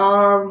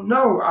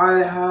 No, I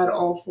had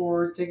all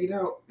 4 taken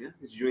out. Yeah.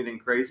 Did you do anything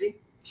crazy?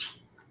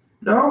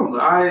 No,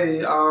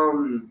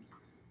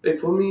 they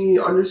put me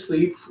under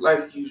sleep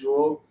like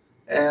usual,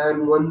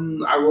 and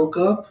when I woke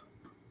up,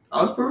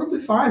 I was perfectly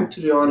fine,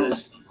 to be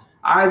honest.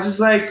 I was just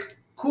like,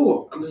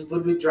 cool. I'm just a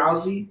little bit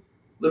drowsy,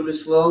 a little bit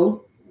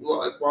slow,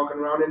 like walking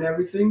around and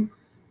everything.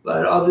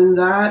 But other than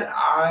that,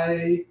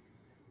 I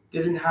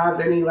didn't have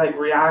any like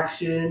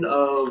reaction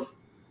of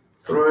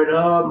throwing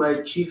up.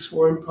 My cheeks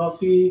weren't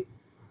puffy,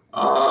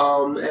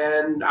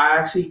 and I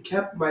actually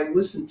kept my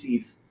wisdom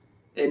teeth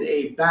in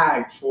a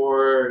bag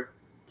for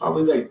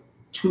probably like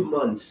 2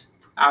 months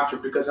after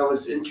because I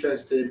was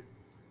interested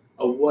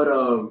of what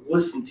a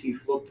wisdom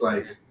teeth looked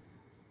like,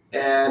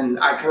 and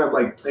I kind of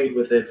like played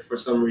with it for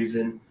some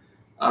reason.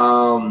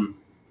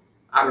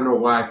 I don't know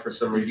why for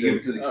some Did you give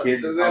reason. it to the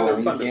kids as they're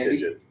Halloween fun to candy?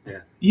 fidget.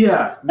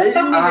 Yeah. They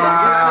didn't even,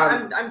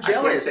 I'm I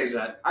jealous. can't say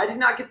that. I did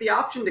not get the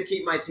option to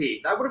keep my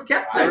teeth. I would have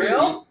kept For them.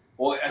 real?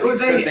 Well, I Well, think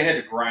it's they- because they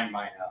had to grind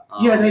mine up.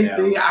 Yeah, yeah.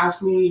 they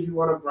asked me if you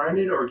want to grind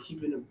it or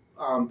keep it in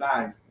a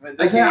bag. I mean,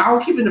 I said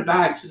I'll keep it in a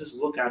bag to just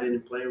look at it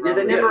and play around. Yeah,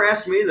 they with it. never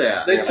asked me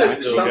that. They Yeah, took I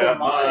still some got of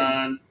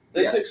mine.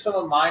 They Yeah. took some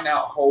of mine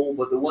out whole,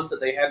 but the ones that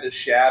they had to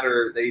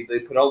shatter, they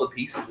put all the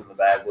pieces in the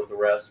bag with the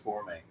rest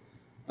for me.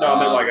 No,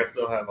 I mean, like, I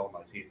still have all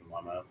my teeth in my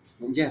mouth.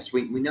 Well, yes,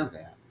 we know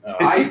that.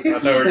 I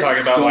thought we were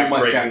talking about, so like, much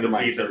breaking after the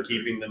my teeth and surgery.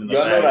 keeping them in You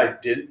the know what I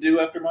bag. didn't do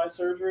after my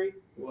surgery?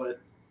 What?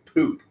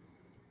 Poop.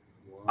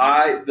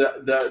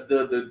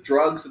 The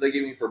drugs that they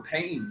gave me for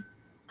pain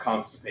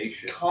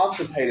Constipation.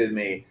 constipated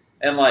me.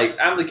 And like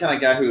I'm the kind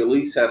of guy who at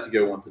least has to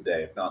go once a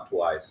day, if not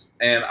twice.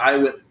 And I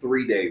went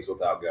 3 days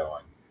without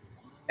going.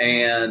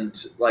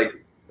 And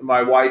like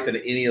my wife and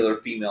any other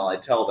female I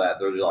tell that,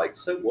 they're like,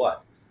 so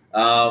what?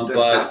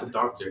 That's a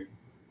doctor.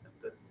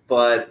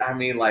 But I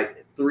mean,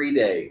 like 3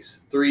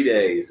 days,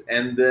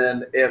 and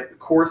then of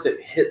course it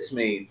hits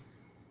me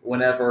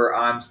whenever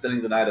I'm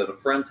spending the night at a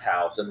friend's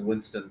house in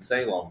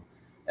Winston-Salem,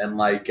 and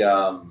like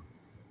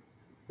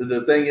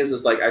the thing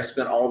is like I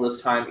spent all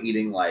this time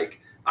eating like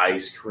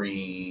ice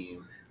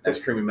cream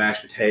and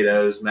mashed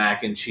potatoes,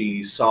 mac and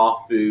cheese,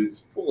 soft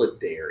foods, full of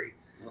dairy,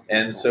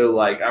 and so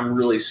like I'm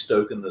really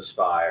stoking this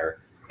fire,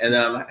 and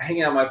then I'm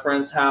hanging out at my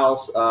friend's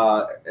house.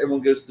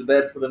 Everyone goes to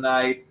bed for the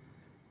night.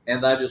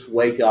 And I just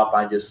wake up.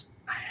 I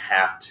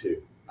have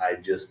to. I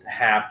just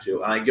have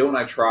to. And I go and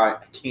I try.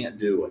 I can't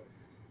do it.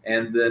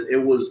 And then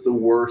it was the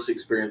worst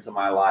experience of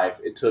my life.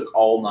 It took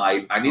all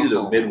night. I needed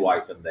a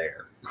midwife in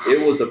there.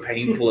 It was a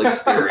painful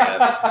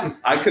experience.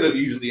 I could have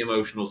used the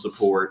emotional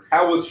support.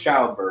 How was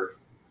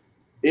childbirth?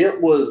 It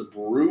was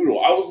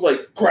brutal. I was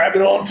like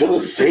grabbing onto the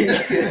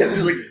sink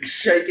and like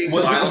shaking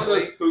Was it one of violently.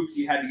 those poops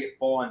you had to get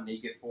full on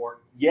naked for?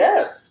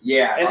 Yes.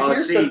 Yeah. And Oh,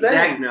 here's see, the thing.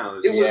 Zack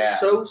knows. It was Yeah.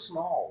 so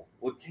small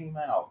what came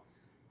out.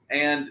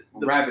 And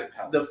Rabbit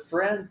the pellets.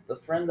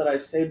 friend that I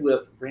stayed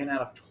with ran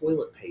out of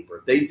toilet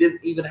paper. They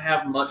didn't even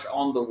have much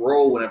on the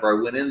roll whenever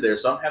I went in there,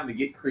 so I'm having to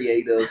get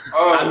creative.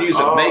 I'm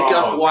using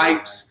makeup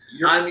wipes.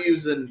 I'm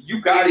using You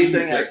gotta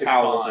anything use I their could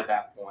towels find. at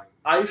that point.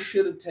 I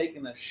should have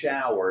taken a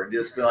shower and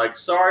just been like,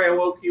 sorry I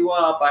woke you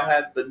up.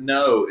 But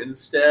no.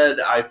 Instead,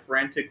 I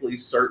frantically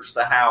searched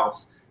the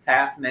house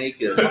half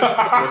naked with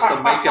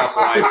some makeup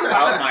wipes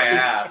out my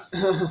ass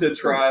to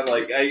try.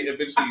 Like, I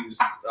eventually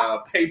used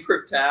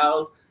paper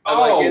towels.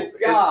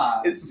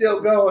 It's still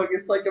going.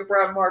 It's like a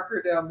brown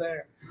marker down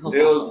there.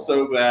 It was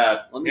so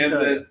bad. Let me tell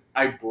then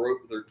I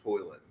broke their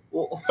toilet.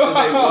 Well, So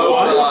they woke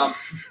What? up.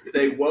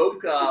 They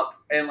woke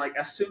up, and like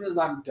as soon as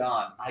I'm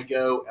done, I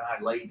go and I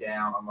lay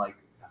down. I'm like,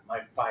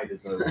 my fight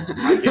is over.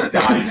 I can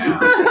die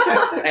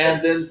now.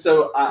 And then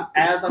so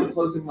as I'm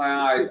closing my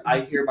eyes,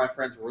 I hear my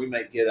friend's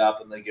roommate get up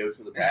and they go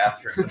to the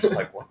bathroom. They're just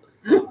like, what the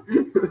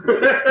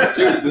fuck?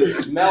 Dude, the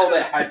smell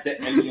that had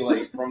to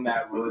emulate from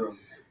that room.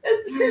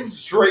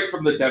 Straight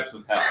from the depths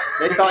of hell.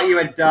 They thought you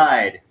had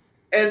died.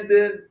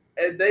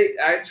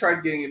 I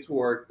tried getting it to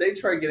work. They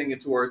tried getting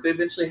it to work. They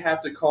eventually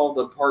have to call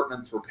the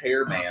apartment's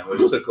repairman,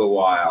 which took a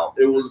while.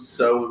 It was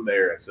so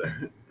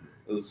embarrassing.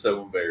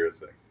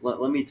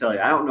 Let me tell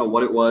you, I don't know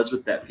what it was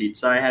with that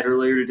pizza I had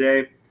earlier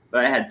today,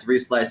 but I had 3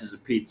 slices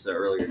of pizza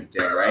earlier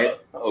today, right?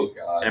 Oh,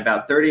 God. And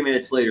about 30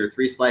 minutes later,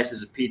 3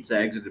 slices of pizza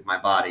exited my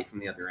body from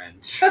the other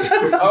end.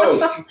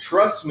 Oh,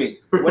 trust me.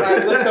 When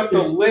I lift up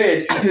the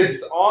lid and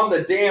it's on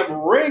the damn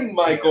ring,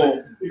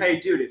 Michael. Hey,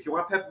 dude, if you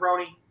want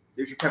pepperoni,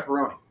 there's your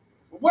pepperoni.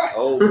 What?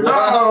 Oh,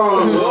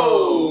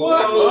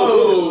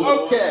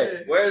 Whoa.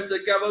 Okay. Where's the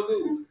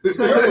gabagoo? What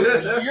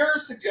was your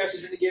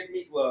suggestion to get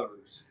meat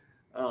lovers?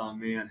 Oh,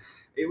 man.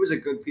 It was a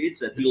good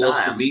pizza at the He time.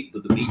 loves the meat,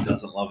 but the meat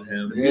doesn't love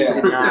him.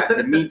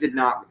 The meat did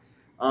not.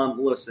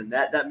 Listen,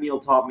 that meal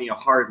taught me a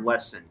hard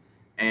lesson.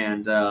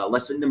 And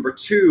lesson number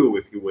 2,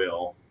 if you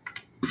will.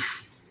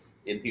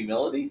 In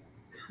humility?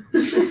 How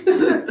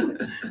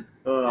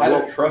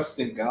to trust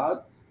in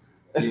God?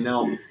 You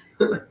know,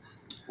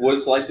 What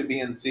it's like to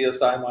be in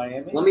CSI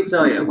Miami? let me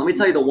tell you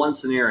the one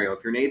scenario.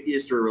 If you're an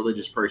atheist or a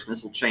religious person,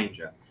 this will change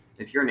you.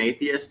 If you're an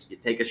atheist, you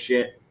take a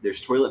shit, there's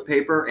toilet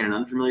paper in an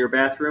unfamiliar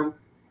bathroom,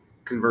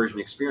 conversion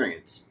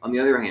experience. On the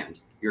other hand,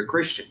 you're a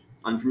Christian,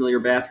 unfamiliar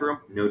bathroom,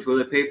 no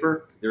toilet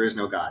paper, there is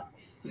no God.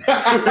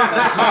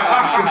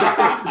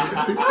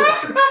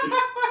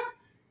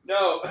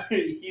 No,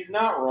 he's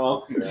not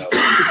wrong.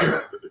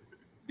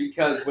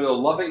 Because will a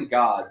loving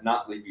God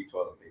not leave you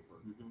toilet paper?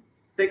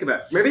 Think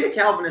about it. Maybe the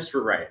Calvinists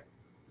were right.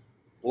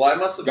 Well, I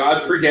must have.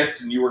 God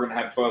predestined you were going to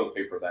have toilet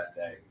paper that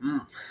day.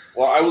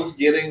 Well, I was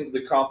getting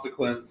the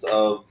consequence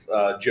of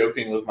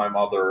joking with my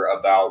mother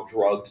about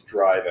drugged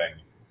driving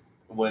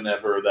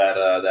whenever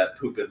that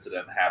poop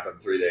incident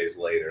happened 3 days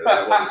later.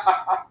 That was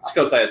it's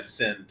because I had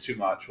sinned too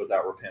much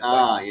without repenting.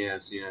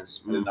 Yes.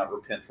 I did not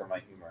repent for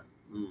my humor.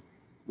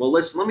 Well,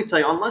 listen, let me tell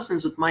you, on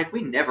Lessons with Mike,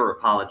 we never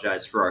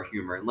apologize for our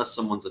humor unless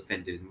someone's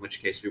offended, in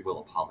which case we will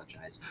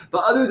apologize.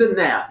 But other than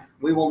that,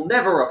 we will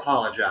never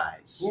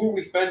apologize. Who are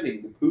we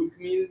offending? The poo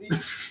community?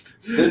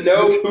 The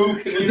no poo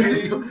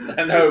community?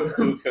 I know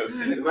poop.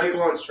 You might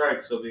go on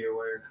strike, so be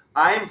aware.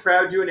 I am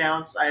proud to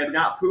announce I have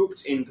not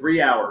pooped in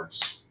 3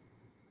 hours.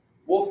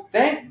 Well,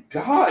 thank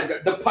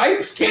God. The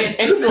pipes can't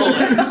handle it.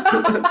 And that's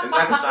a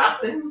bad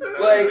thing?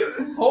 Like,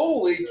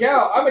 holy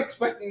cow. I'm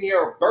expecting to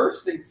hear a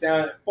bursting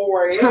sound at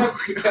 4 a.m.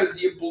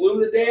 because you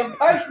blew the damn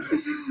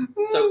pipes.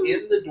 So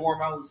in the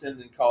dorm I was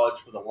in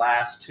college for the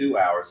last 2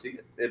 hours, see,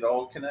 it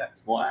all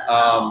connects.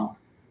 Wow.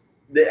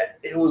 The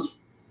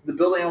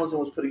building I was in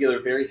was put together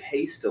very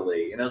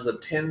hastily, and it was a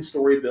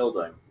 10-story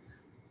building.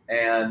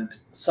 And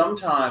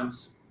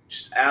sometimes,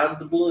 just out of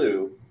the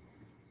blue,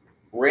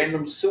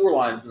 random sewer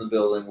lines in the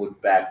building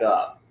would back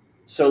up.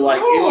 So, like,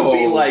 it would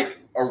be like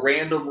a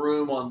random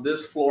room on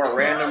this floor, a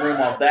random room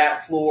on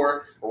that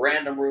floor, a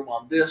random room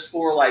on this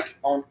floor. Like,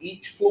 on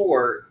each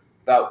floor,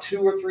 about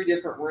 2 or 3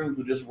 different rooms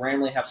would just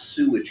randomly have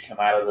sewage come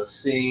out of the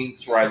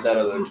sinks, rise out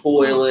of the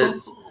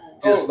toilets.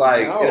 Just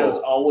it was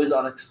always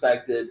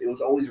unexpected. It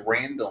was always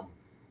random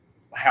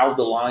how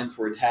the lines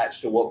were attached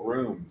to what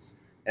rooms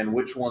and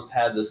which ones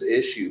had this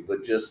issue.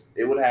 But just,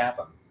 it would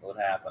happen. It would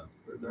happen.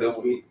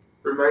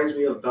 Reminds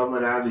me of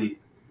Belmont Abbey,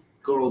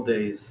 good old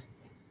days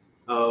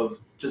of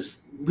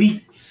just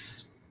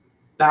leaks,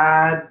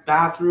 bad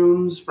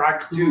bathrooms,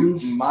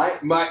 raccoons. Dude,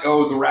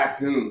 the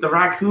raccoon. The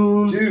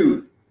raccoons.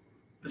 Dude.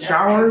 The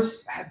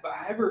showers. Have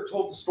I ever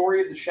told the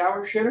story of the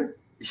shower shitter?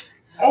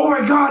 Oh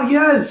my God,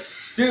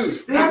 yes. Dude,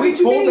 It happened we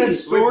to told me. that We've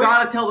story.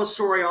 got to tell the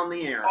story on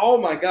the air. Oh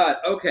my God.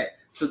 Okay.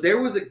 So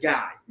there was a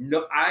guy.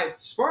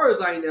 As far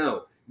as I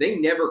know, they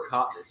never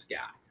caught this guy.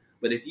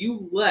 But if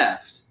you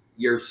left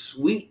your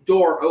suite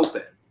door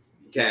open,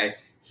 okay,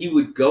 he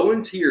would go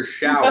into your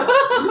shower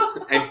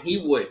and he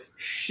would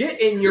shit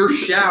in your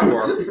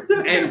shower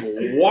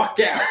and walk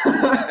out.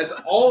 That's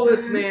all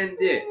this man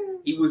did.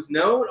 He was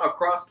known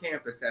across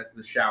campus as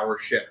the shower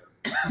shitter.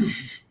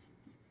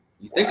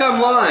 You think I'm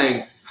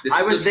lying?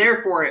 I was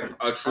there for it.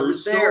 A I true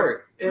was there. story.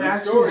 It True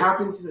actually story.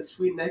 happened to the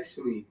suite next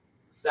to me.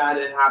 that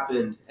it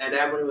happened, and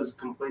everyone was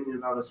complaining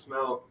about the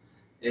smell.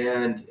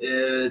 And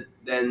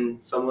then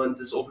someone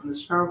just opened the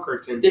shower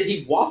curtain. Did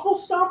he waffle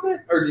stomp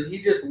it, or did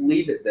he just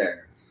leave it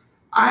there?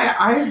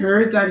 I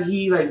heard that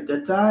he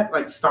did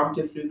that, stomped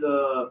it through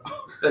the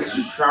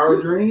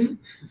shower drain.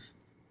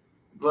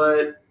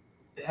 But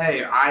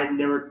hey, I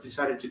never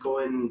decided to go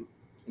in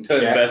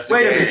To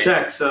investigate. Wait a to minute.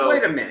 check. So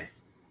Wait a minute.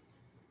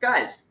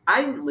 Guys,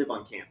 I didn't live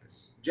on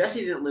campus.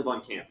 Jesse didn't live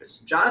on campus.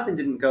 Jonathan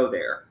didn't go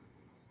there.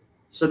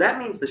 So that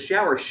means the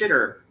shower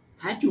shitter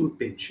had to have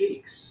been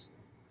Cheeks.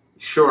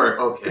 sure,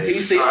 okay.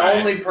 He's the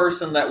only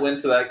person that went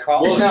to that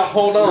college. Well, now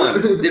hold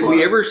on. Did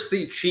we ever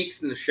see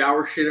Cheeks and the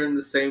shower shitter in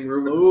the same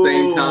room at the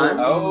same time?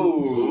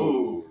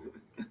 Oh.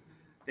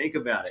 Think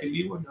about To it.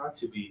 be or not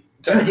to be.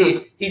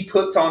 He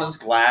puts on his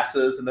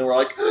glasses, and then we're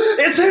like,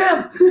 "It's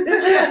him!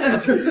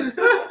 It's him!"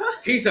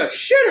 He's a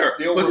shitter.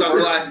 The Puts on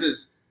overworked-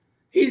 glasses.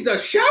 He's a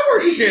shower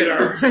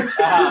shitter.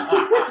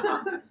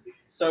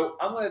 So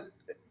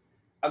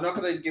I'm not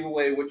gonna give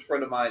away which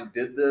friend of mine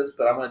did this,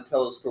 but I'm gonna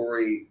tell a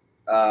story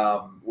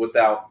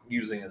without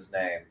using his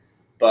name.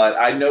 But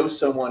I know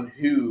someone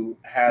who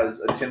has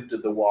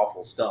attempted the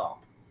waffle stomp.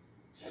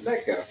 How'd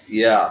that go?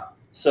 Yeah.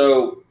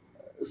 So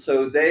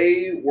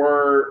they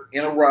were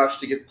in a rush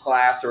to get to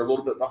class. They're a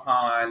little bit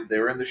behind. They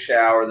were in the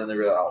shower, and then they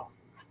realized, oh,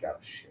 I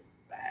got to shit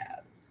bad.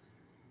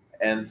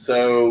 And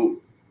so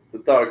the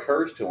thought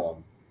occurs to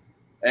him,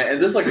 and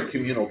this is like a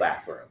communal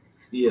bathroom.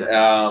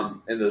 Yeah.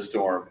 In the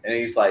storm, and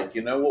he's like,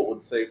 you know what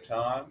would save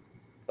time?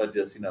 If I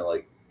just,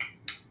 I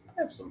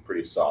have some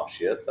pretty soft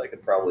shits. I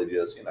could probably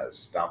just,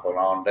 stomp it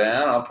on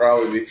down. I'll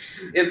probably be.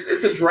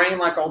 It's a drain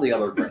like all the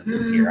other drains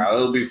in here.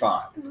 It'll be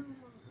fine.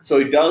 So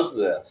he does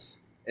this,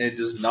 and it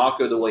does not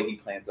go the way he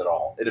plans at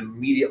all. It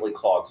immediately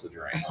clogs the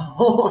drain,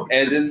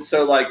 and then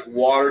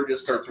water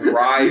just starts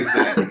rising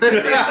in the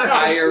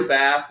entire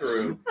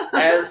bathroom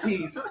as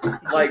he's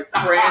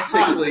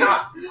frantically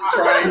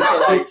trying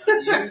to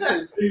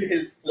use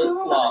his flip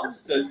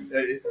flops to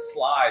his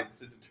slides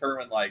to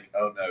determine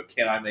oh no,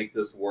 can I make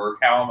this work?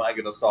 How am I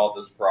going to solve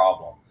this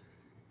problem?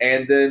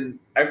 And then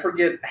I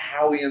forget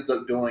how he ends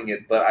up doing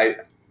it, but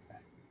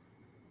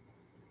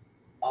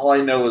all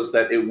I know is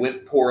that it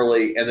went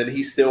poorly, and then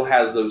he still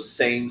has those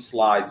same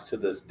slides to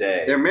this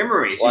day. They're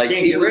memories. You can't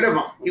get rid of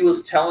them. He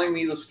was telling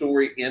me the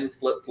story in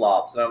flip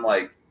flops, and I'm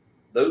like,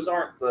 those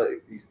aren't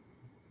the. He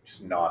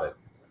just nodded.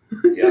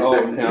 Yep.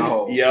 Oh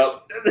no.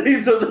 Yep.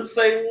 These are the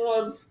same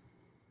ones.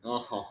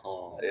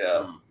 Oh,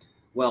 Yeah.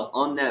 Well,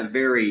 on that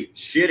very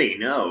shitty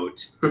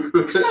note,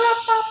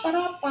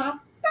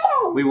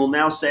 we will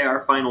now say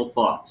our final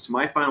thoughts.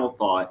 My final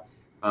thought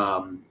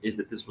is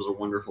that this was a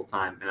wonderful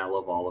time, and I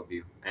love all of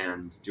you.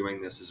 And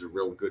doing this is a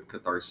real good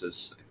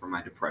catharsis for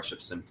my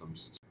depressive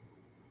symptoms.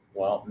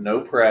 Well,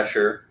 no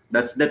pressure.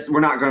 That's we're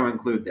not going to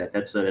include that.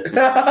 That's That's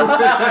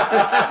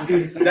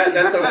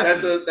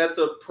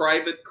a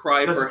private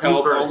cry That's for a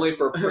help blooper. only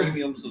for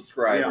premium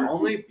subscribers. yeah.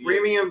 Only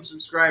premium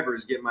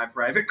subscribers get my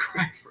private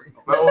cry for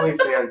help. My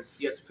OnlyFans.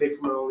 You have to pay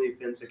for my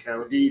OnlyFans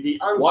account. The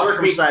Watch me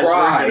uncircumcised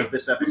cry. version of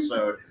this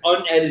episode.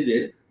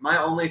 Unedited. My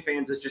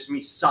OnlyFans is just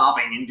me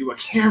sobbing into a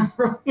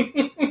camera.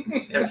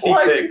 And feet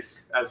What?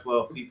 pics as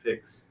well. Feet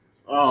pics.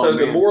 Oh, So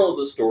man. the moral of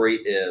the story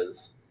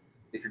is,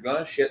 if you're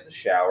going to shit in the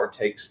shower,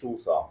 take stool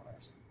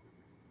softeners.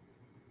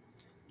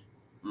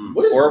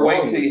 What is Or wrong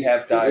wait with till you? you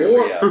have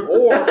diarrhea.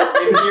 Or,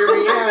 and hear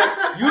me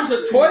out, use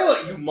a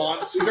toilet, you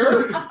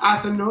monster.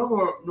 As a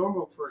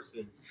normal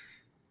person.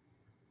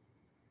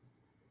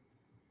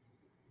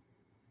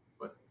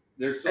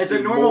 There's As a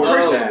something normal more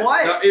to person, that.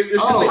 what? No, it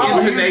was just Oh, the oh,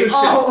 intonation.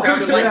 oh, It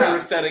sounded like yeah. they were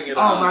setting it Oh,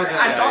 up. my bad.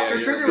 I thought for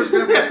sure there was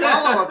going to be a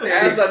follow-up there.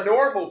 As a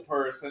normal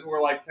person,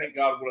 we're like, thank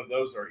God one of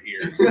those are here.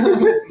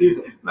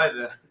 My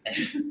bad.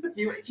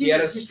 He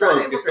had a he's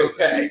trying stroke, to it's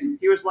okay.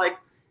 He was like,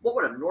 what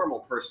would a normal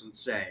person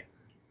say?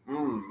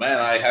 Man,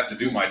 I have to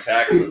do my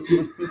taxes.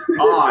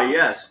 Ah,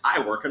 yes, I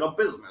work in a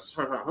business.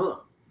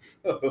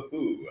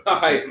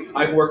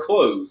 I wear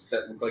clothes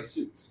that look like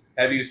suits.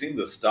 Have you seen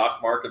the stock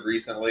market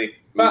recently?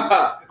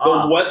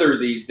 The weather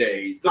these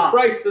days. The Ah.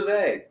 price of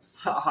eggs.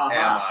 Ha ha Am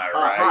ha. I Ha,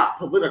 right? ha.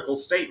 Political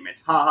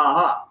statement.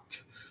 Ha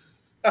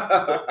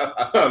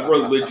ha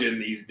Religion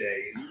these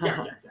days.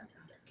 ha.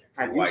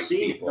 Have you White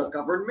seen people. the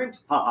government?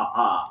 Ha ha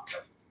ha.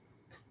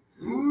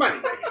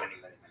 Money.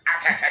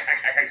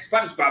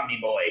 SpongeBob, me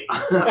boy.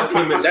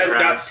 Okay, Mr.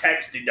 Krabs.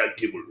 tax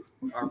deductible.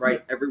 All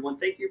right, everyone,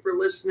 thank you for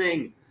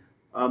listening.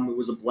 It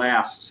was a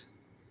blast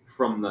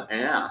from the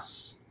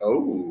ass.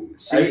 Oh. I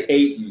See,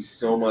 hate you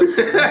so much.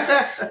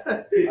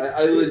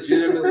 I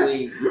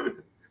legitimately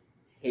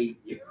hate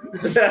you.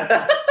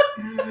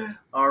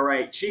 all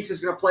right, Cheeks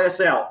is going to play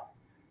us out.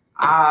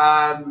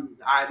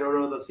 I don't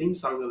know the theme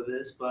song of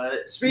this,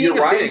 but Speaking You're of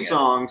writing theme it.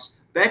 songs,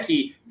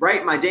 Becky,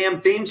 write my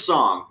damn theme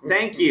song.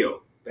 Thank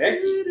you.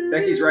 Becky?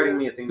 Becky's writing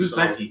me a theme who's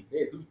song. Becky?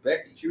 Hey, who's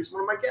Becky? She was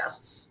one of my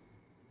guests.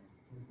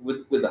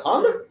 With the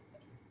Honda?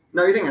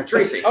 No, you're thinking of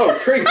Tracy. Oh,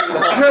 Tracy with the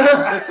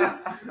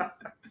Honda.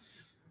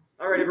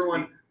 All right,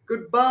 everyone.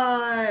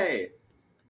 Goodbye.